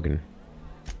about Gorgon?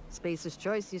 Spacer's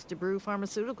Choice used to brew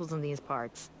pharmaceuticals in these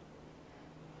parts.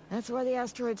 That's why the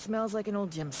asteroid smells like an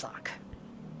old gym sock.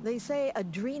 They say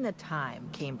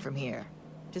Adrenatime came from here.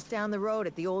 Just down the road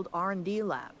at the old R&D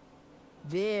lab.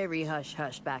 Very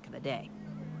hush-hush back in the day.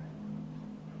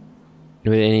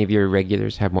 Would any of your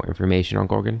regulars have more information on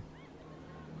Gorgon?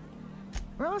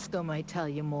 Roscoe might tell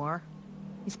you more.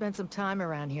 He spent some time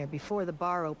around here before the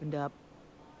bar opened up.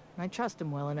 I trust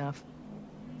him well enough.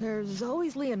 There's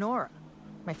always Leonora,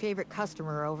 my favorite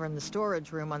customer over in the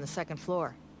storage room on the 2nd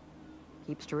floor.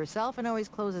 Keeps to herself and always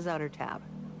closes out her tab.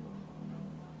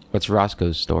 What's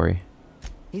Roscoe's story?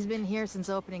 He's been here since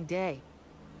opening day.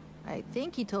 I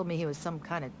think he told me he was some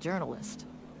kind of journalist.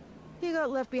 He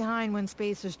got left behind when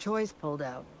Spacer's Choice pulled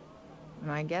out.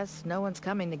 And I guess no one's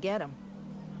coming to get him.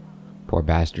 Poor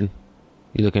bastard.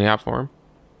 You looking out for him?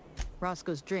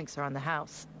 Roscoe's drinks are on the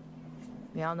house.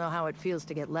 We all know how it feels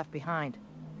to get left behind.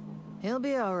 He'll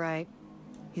be all right.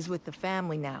 He's with the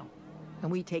family now,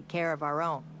 and we take care of our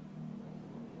own.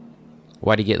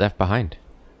 Why'd he get left behind?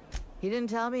 He didn't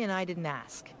tell me, and I didn't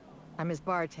ask. I'm his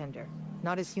bartender,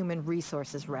 not his human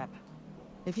resources rep.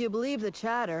 If you believe the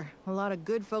chatter, a lot of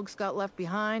good folks got left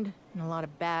behind, and a lot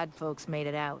of bad folks made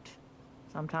it out.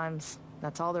 Sometimes,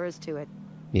 that's all there is to it.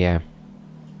 Yeah.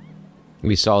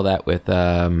 We saw that with,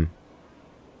 oh,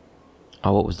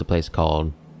 what was the place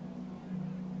called?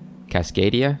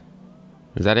 Cascadia?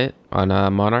 Is that it? On,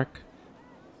 Monarch?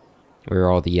 Where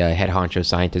all the, head honcho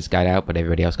scientists got out, but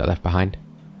everybody else got left behind?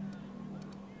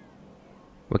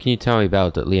 What can you tell me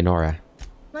about Leonora?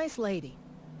 Nice lady.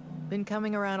 Been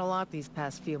coming around a lot these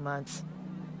past few months.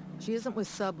 She isn't with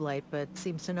Sublight, but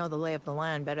seems to know the lay of the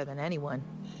land better than anyone.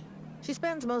 She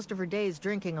spends most of her days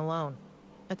drinking alone.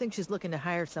 I think she's looking to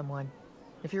hire someone.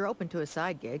 If you're open to a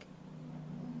side gig.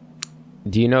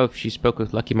 Do you know if she spoke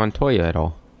with Lucky Montoya at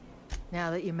all?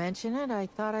 Now that you mention it, I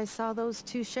thought I saw those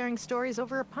two sharing stories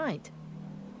over a pint.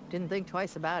 Didn't think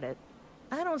twice about it.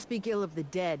 I don't speak ill of the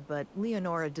dead, but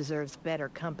Leonora deserves better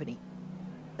company.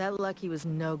 That Lucky was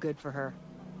no good for her.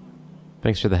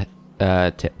 Thanks for the,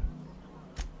 tip.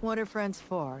 What are friends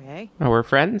for, eh? Oh, we're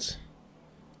friends?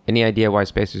 Any idea why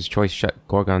Spacer's Choice shut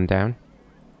Gorgon down?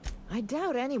 I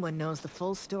doubt anyone knows the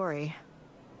full story.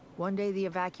 One day the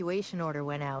evacuation order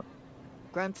went out.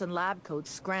 Grunts and lab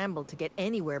coats scrambled to get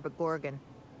anywhere but Gorgon.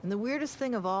 And the weirdest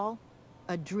thing of all,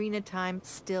 Adrenatime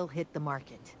still hit the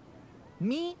market.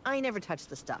 Me, I never touched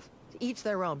the stuff. To each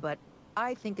their own, but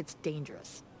I think it's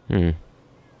dangerous.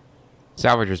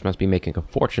 Salvagers must be making a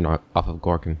fortune off of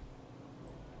Gorgon.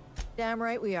 Damn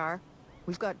right we are.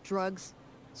 We've got drugs,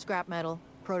 scrap metal,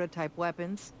 prototype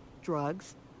weapons,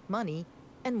 drugs, money,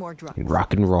 and more drugs.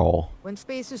 Rock and roll. When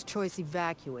Spacer's Choice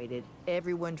evacuated,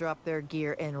 everyone dropped their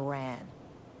gear and ran.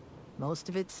 Most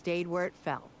of it stayed where it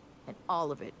fell, and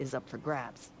all of it is up for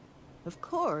grabs. Of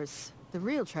course, the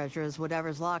real treasure is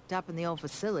whatever's locked up in the old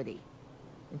facility.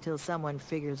 Until someone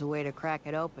figures a way to crack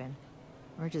it open.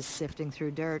 We're just sifting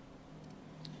through dirt.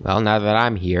 Well, now that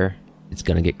I'm here, it's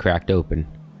gonna get cracked open.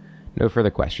 No further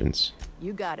questions.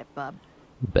 You got it, bub.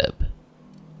 Bub.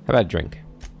 How about a drink?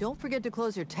 Don't forget to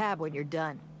close your tab when you're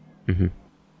done. You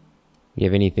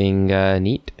have anything,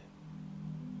 neat?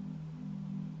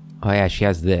 Oh yeah, she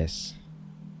has this.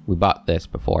 We bought this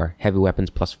before. Heavy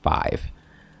weapons plus 5.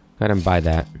 Go ahead and buy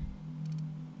that.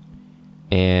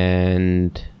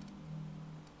 And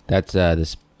that's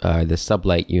the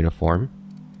sublight uniform.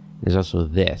 There's also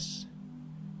this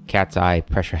cat's eye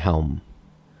pressure helm.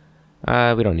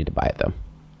 We don't need to buy it though.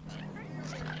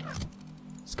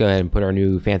 Let's go ahead and put our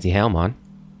new fancy helm on.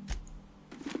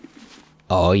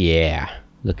 Oh yeah,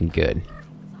 looking good.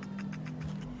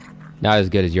 Not as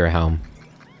good as your helm.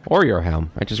 Or your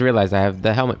helm. I just realized I have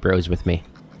the helmet bros with me.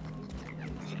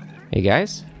 Hey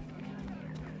guys.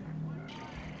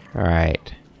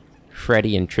 Alright.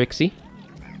 Freddy and Trixie.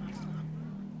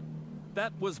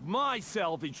 That was my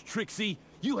salvage, Trixie.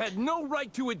 You had no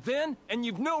right to it then, and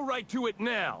you've no right to it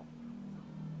now.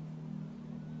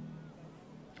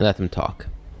 Let them talk.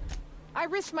 I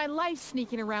risked my life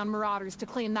sneaking around Marauders to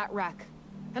claim that wreck.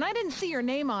 And I didn't see your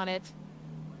name on it.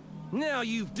 Now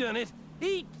you've done it.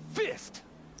 Eat fist!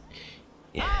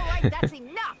 All right, that's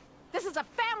enough! This is a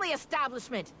family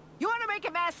establishment! You want to make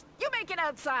a mess? You make it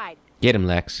outside! Get him,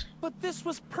 Lex. But this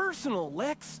was personal,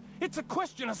 Lex. It's a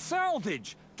question of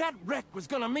salvage. That wreck was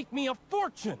gonna make me a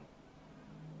fortune.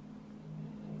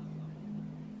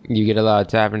 You get a lot of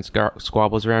tavern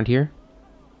squabbles around here?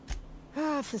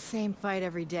 It's the same fight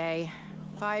every day.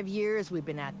 5 years we've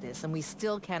been at this, and we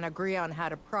still can't agree on how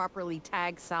to properly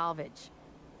tag salvage.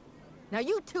 Now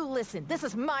you two listen, this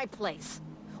is my place.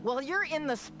 While you're in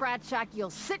the Sprat Shack,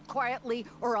 you'll sit quietly,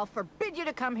 or I'll forbid you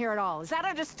to come here at all. Is that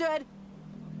understood?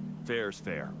 Fair's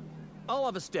fair. I'll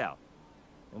have a stout,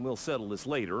 and we'll settle this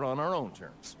later on our own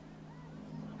terms.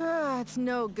 It's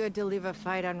no good to leave a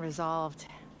fight unresolved.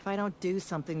 If I don't do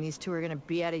something, these two are gonna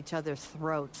be at each other's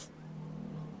throats.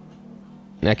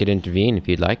 I could intervene if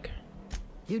you'd like.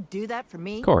 You'd do that for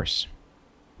me? Of course.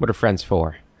 What are friends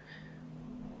for?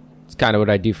 It's kind of what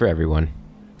I do for everyone.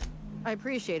 I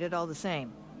appreciate it all the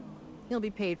same. You'll be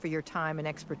paid for your time and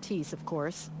expertise, of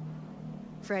course.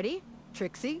 Freddy,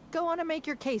 Trixie, go on and make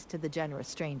your case to the generous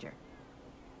stranger.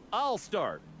 I'll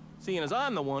start, seeing as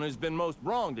I'm the one who's been most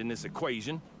wronged in this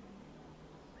equation.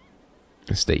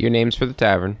 State your names for the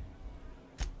tavern.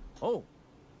 Oh,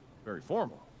 very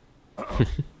formal.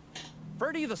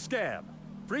 Freddy the Scab,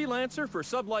 freelancer for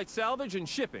Sublight Salvage and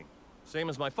Shipping, same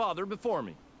as my father before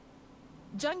me.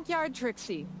 Junkyard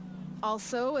Trixie,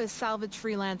 Also a salvage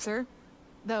freelancer.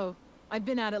 Though, I've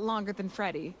been at it longer than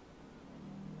Freddy.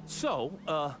 So,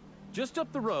 just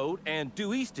up the road and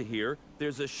due east of here,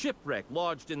 there's a shipwreck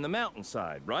lodged in the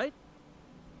mountainside, right?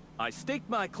 I staked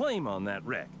my claim on that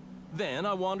wreck. Then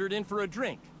I wandered in for a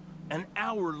drink. An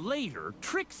hour later,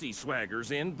 Trixie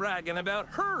swaggers in bragging about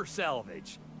her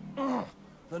salvage. Ugh,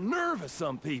 the nerve of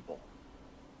some people.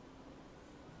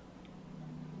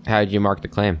 How did you mark the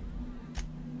claim?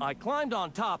 I climbed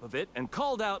on top of it and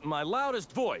called out in my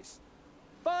loudest voice,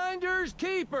 "Finders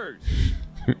keepers!"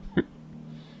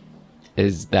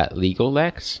 Is that legal,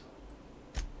 Lex?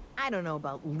 I don't know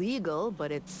about legal,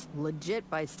 but it's legit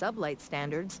by sublight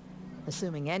standards.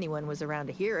 Assuming anyone was around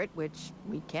to hear it, which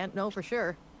we can't know for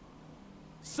sure.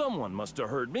 Someone must have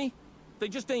heard me. They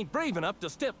just ain't brave enough to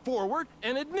step forward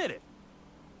and admit it.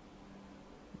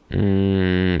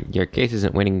 Your case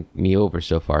isn't winning me over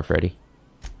so far, Freddy.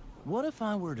 What if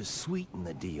I were to sweeten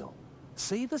the deal?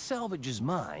 Say the salvage is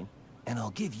mine, and I'll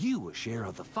give you a share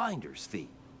of the finder's fee.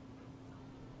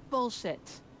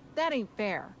 Bullshit. That ain't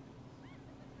fair.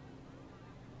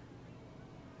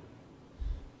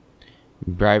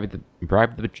 Bribing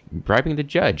the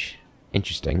judge.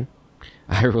 Interesting.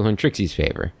 I rule in Trixie's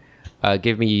favor.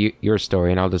 Give me your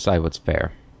story and I'll decide what's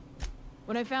fair.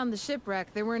 When I found the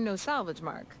shipwreck, there were no salvage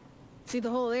mark. See, the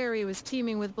whole area was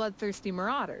teeming with bloodthirsty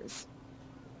marauders.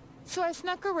 So I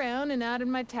snuck around and added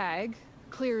my tag,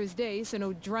 clear as day, so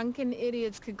no drunken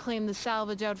idiots could claim the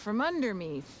salvage out from under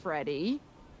me, Freddy.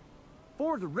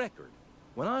 For the record,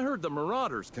 when I heard the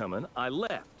marauders coming, I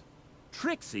left.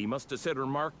 Trixie must have set her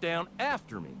mark down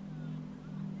after me.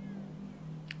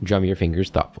 Drum your fingers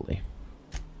thoughtfully.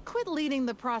 Quit leading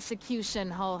the prosecution,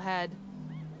 Hullhead.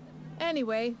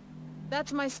 Anyway,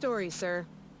 that's my story, sir.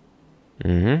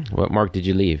 What mark did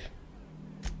you leave?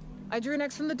 I drew an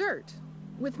X in the dirt,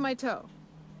 with my toe.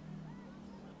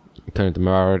 Couldn't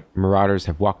the marauders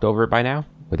have walked over it by now?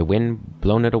 With the wind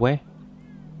blown it away?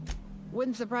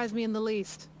 Wouldn't surprise me in the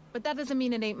least, but that doesn't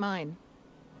mean it ain't mine.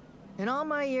 In all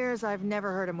my years, I've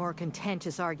never heard a more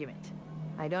contentious argument.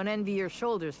 I don't envy your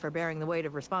shoulders for bearing the weight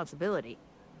of responsibility.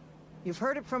 You've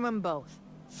heard it from them both.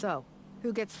 So,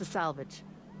 who gets the salvage?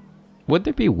 Would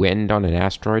there be wind on an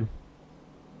asteroid?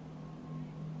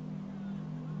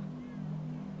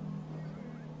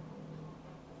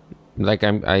 Like,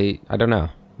 I don't know.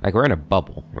 Like, we're in a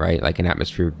bubble, right? Like an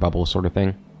atmospheric bubble sort of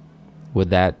thing. Would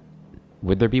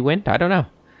there be wind? I don't know.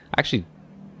 Actually,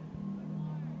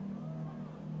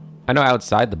 I know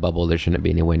outside the bubble there shouldn't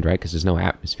be any wind, right? Because there's no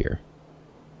atmosphere.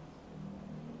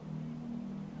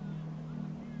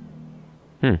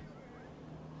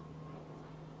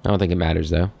 I don't think it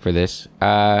matters, though, for this.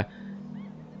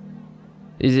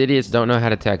 These idiots don't know how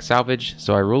to tag salvage,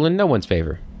 so I rule in no one's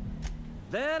favor.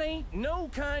 That ain't no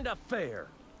kind of fair.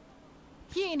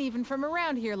 He ain't even from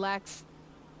around here, Lex.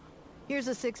 Here's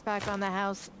a six-pack on the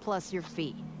house, plus your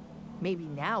fee. Maybe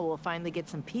now we'll finally get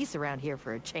some peace around here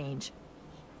for a change.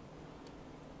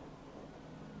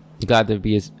 You glad to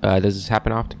be does this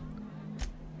happen often?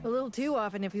 A little too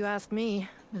often if you ask me,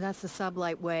 but that's the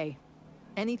sublight way.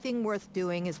 Anything worth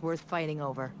doing is worth fighting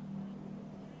over.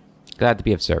 Glad to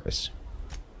be of service.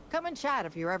 Come and chat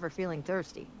if you're ever feeling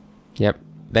thirsty. Yep.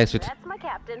 Thanks for... That's my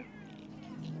captain.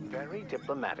 Very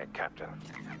diplomatic, Captain.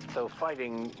 Though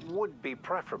fighting would be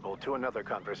preferable to another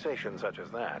conversation such as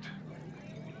that.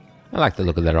 I like the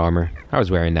look of that armor. I was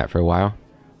wearing that for a while.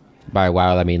 By a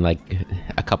while, I mean like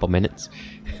a couple minutes.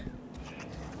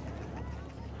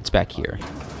 It's back here.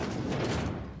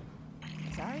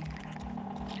 Sorry?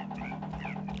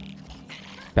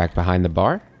 Back behind the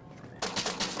bar.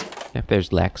 Yep,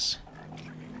 there's Lex.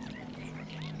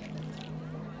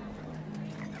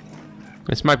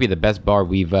 This might be the best bar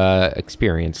we've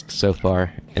experienced so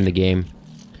far in the game.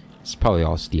 It's probably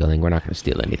all stealing. We're not going to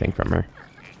steal anything from her.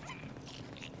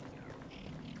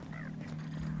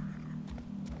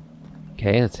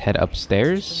 Okay, let's head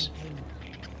upstairs.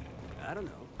 I don't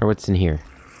know. Or what's in here?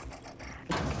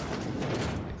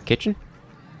 Kitchen?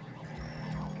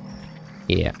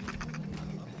 Yeah.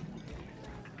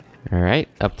 Alright,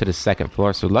 up to the second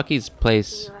floor. So Lucky's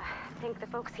place... You think the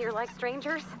folks here like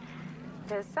strangers?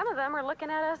 Because some of them are looking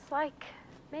at us like,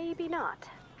 maybe not.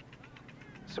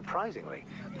 Surprisingly,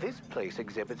 this place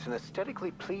exhibits an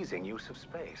aesthetically pleasing use of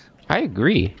space. I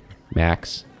agree,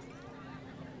 Max.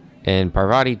 And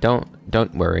Parvati,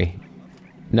 don't worry.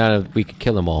 We could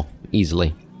kill them all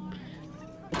easily.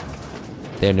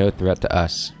 They're no threat to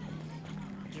us.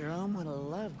 Jerome would have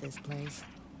loved this place.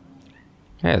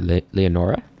 Hey,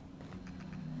 Leonora.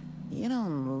 You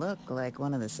don't look like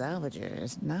one of the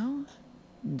salvagers, no?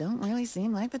 Don't really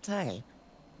seem like the type.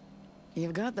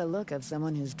 You've got the look of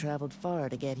someone who's traveled far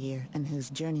to get here, and whose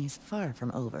journey's far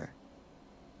from over.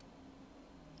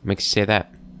 Makes you say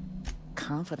that?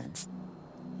 Confidence.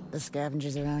 The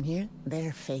scavengers around here,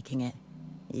 they're faking it.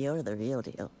 You're the real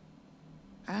deal.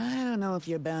 I don't know if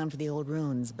you're bound for the old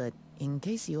ruins, but in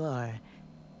case you are,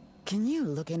 can you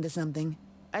look into something?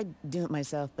 I'd do it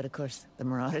myself, but of course, the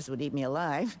Marauders would eat me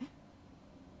alive.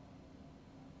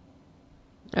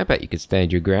 I bet you could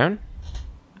stand your ground.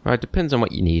 Well, it depends on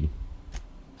what you need.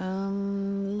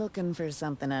 Looking for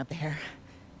something out there.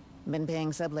 Been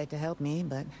paying Sublight to help me,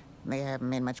 but they haven't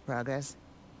made much progress.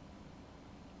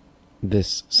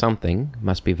 This something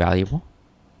must be valuable.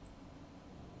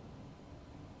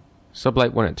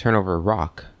 Sublight wouldn't turn over a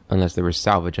rock unless there was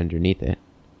salvage underneath it.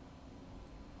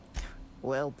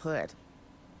 Well put.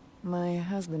 My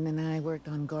husband and I worked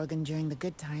on Gorgon during the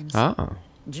good times. Oh.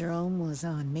 Jerome was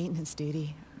on maintenance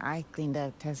duty. I cleaned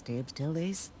out test tubes till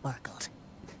they sparkled.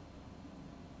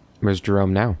 Where's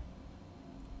Jerome now?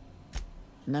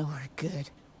 Nowhere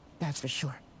good, that's for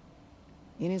sure.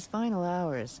 In his final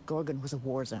hours, Gorgon was a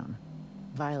war zone.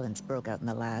 Violence broke out in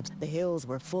the labs. The hills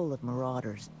were full of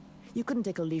marauders. You couldn't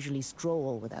take a leisurely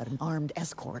stroll without an armed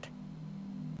escort.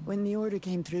 When the order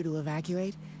came through to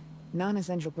evacuate,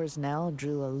 non-essential personnel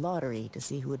drew a lottery to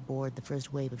see who would board the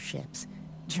first wave of ships.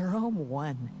 Jerome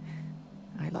won.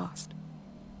 I lost.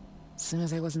 As soon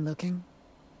as I wasn't looking,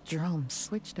 Jerome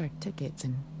switched our tickets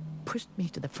and pushed me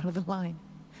to the front of the line.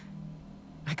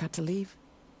 I got to leave.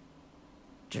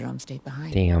 Jerome stayed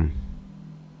behind. Damn.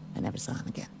 I never saw him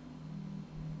again.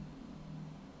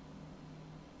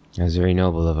 That's very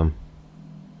noble of him.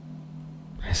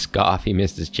 Scoff, he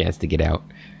missed his chance to get out.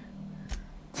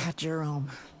 That Jerome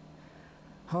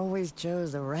always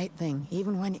chose the right thing,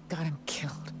 even when it got him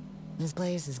killed. This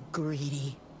place is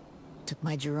greedy. Took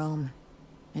my Jerome,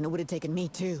 and it would have taken me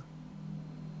too.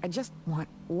 I just want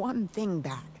one thing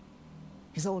back.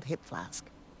 His old hip flask.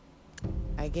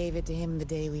 I gave it to him the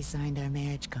day we signed our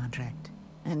marriage contract,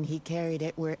 and he carried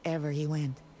it wherever he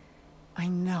went. I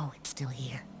know it's still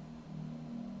here.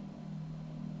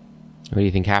 What do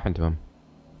you think happened to him?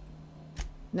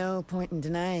 No point in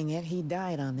denying it. He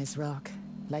died on this rock.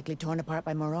 Likely torn apart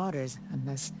by marauders,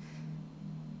 unless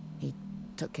he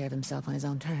took care of himself on his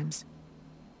own terms.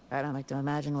 I don't like to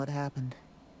imagine what happened,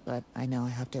 but I know I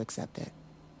have to accept it.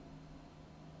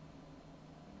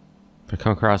 If I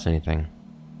come across anything,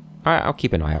 alright, I'll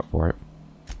keep an eye out for it.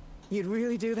 You'd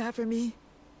really do that for me?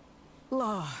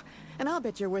 Law, and I'll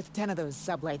bet you're worth 10 of those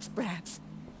Sublight Sprats.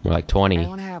 More like 20. I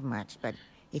don't have much, but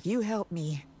if you help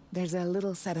me, there's a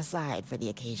little set aside for the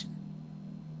occasion.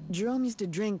 Jerome used to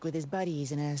drink with his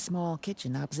buddies in a small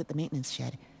kitchen opposite the maintenance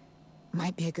shed.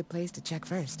 Might be a good place to check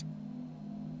first.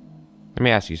 Let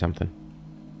me ask you something.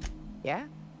 Yeah?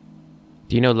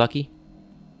 Do you know Lucky?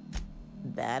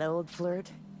 That old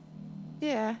flirt?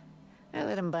 Yeah, I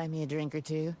let him buy me a drink or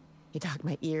two. He talked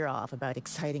my ear off about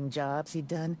exciting jobs he'd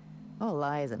done. All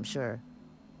lies, I'm sure.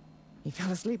 He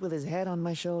fell asleep with his head on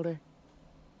my shoulder.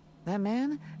 That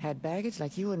man had baggage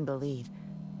like you wouldn't believe.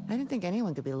 I didn't think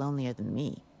anyone could be lonelier than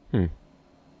me.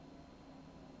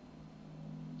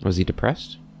 Was he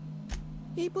depressed?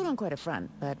 He put on quite a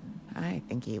front, but I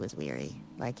think he was weary.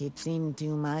 Like he'd seen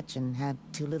too much and had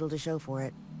too little to show for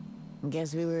it.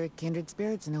 Guess we were kindred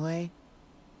spirits in a way.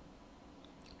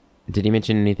 Did he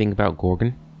mention anything about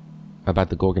Gorgon? About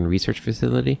the Gorgon research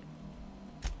facility?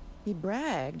 He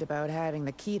bragged about having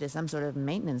the key to some sort of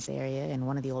maintenance area in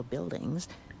one of the old buildings.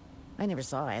 I never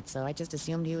saw it, so I just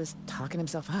assumed he was talking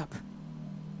himself up.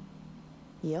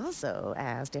 He also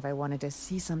asked if I wanted to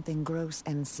see something gross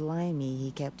and slimy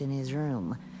he kept in his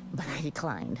room, but I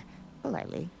declined,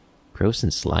 politely. Gross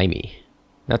and slimy.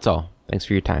 That's all. Thanks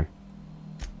for your time.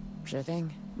 Sure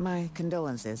thing. My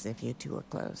condolences if you two are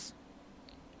close.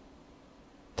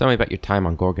 Tell me about your time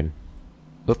on Gorgon.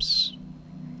 Oops.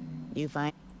 You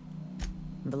find...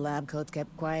 The lab coats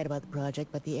kept quiet about the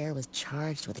project, but the air was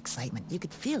charged with excitement. You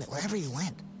could feel it wherever you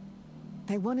went.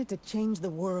 They wanted to change the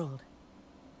world.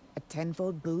 A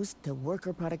 10-fold boost to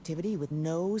worker productivity with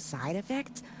no side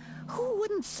effects? Who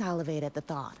wouldn't salivate at the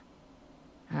thought?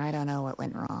 I don't know what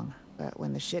went wrong, but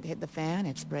when the shit hit the fan,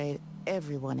 it sprayed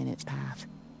everyone in its path,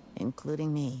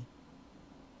 including me.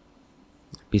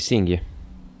 Be seeing you.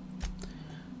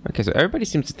 Okay, so everybody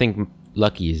seems to think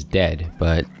Lucky is dead,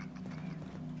 but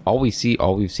all we've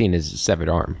seen is a severed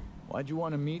arm. Why'd you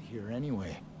want to meet here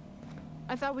anyway?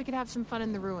 I thought we could have some fun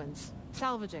in the ruins.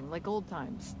 Salvaging, like old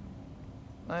times.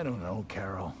 I don't know,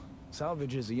 Carol.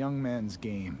 Salvage is a young man's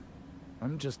game.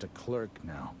 I'm just a clerk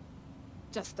now.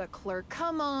 Just a clerk.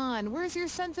 Come on, where's your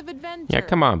sense of adventure? Yeah,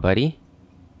 come on, buddy.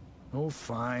 Oh,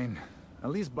 fine.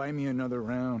 At least buy me another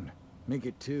round. Make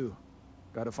it 2.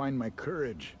 Gotta find my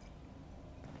courage.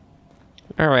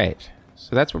 Alright,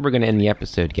 so that's where we're going to end the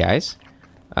episode, guys.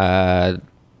 In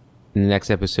the next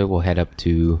episode, we'll head up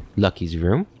to Lucky's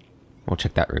room. We'll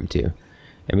check that room, too.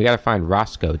 And we got to find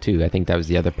Roscoe, too. I think that was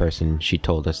the other person she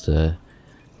told us to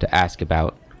ask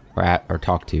about or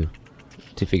talk to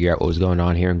figure out what was going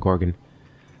on here in Gorgon.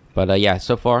 But, yeah,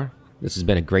 so far, this has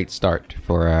been a great start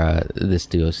for this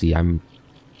DLC. I'm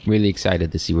really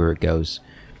excited to see where it goes.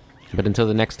 But until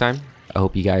the next time, I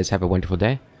hope you guys have a wonderful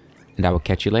day, and I will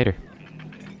catch you later.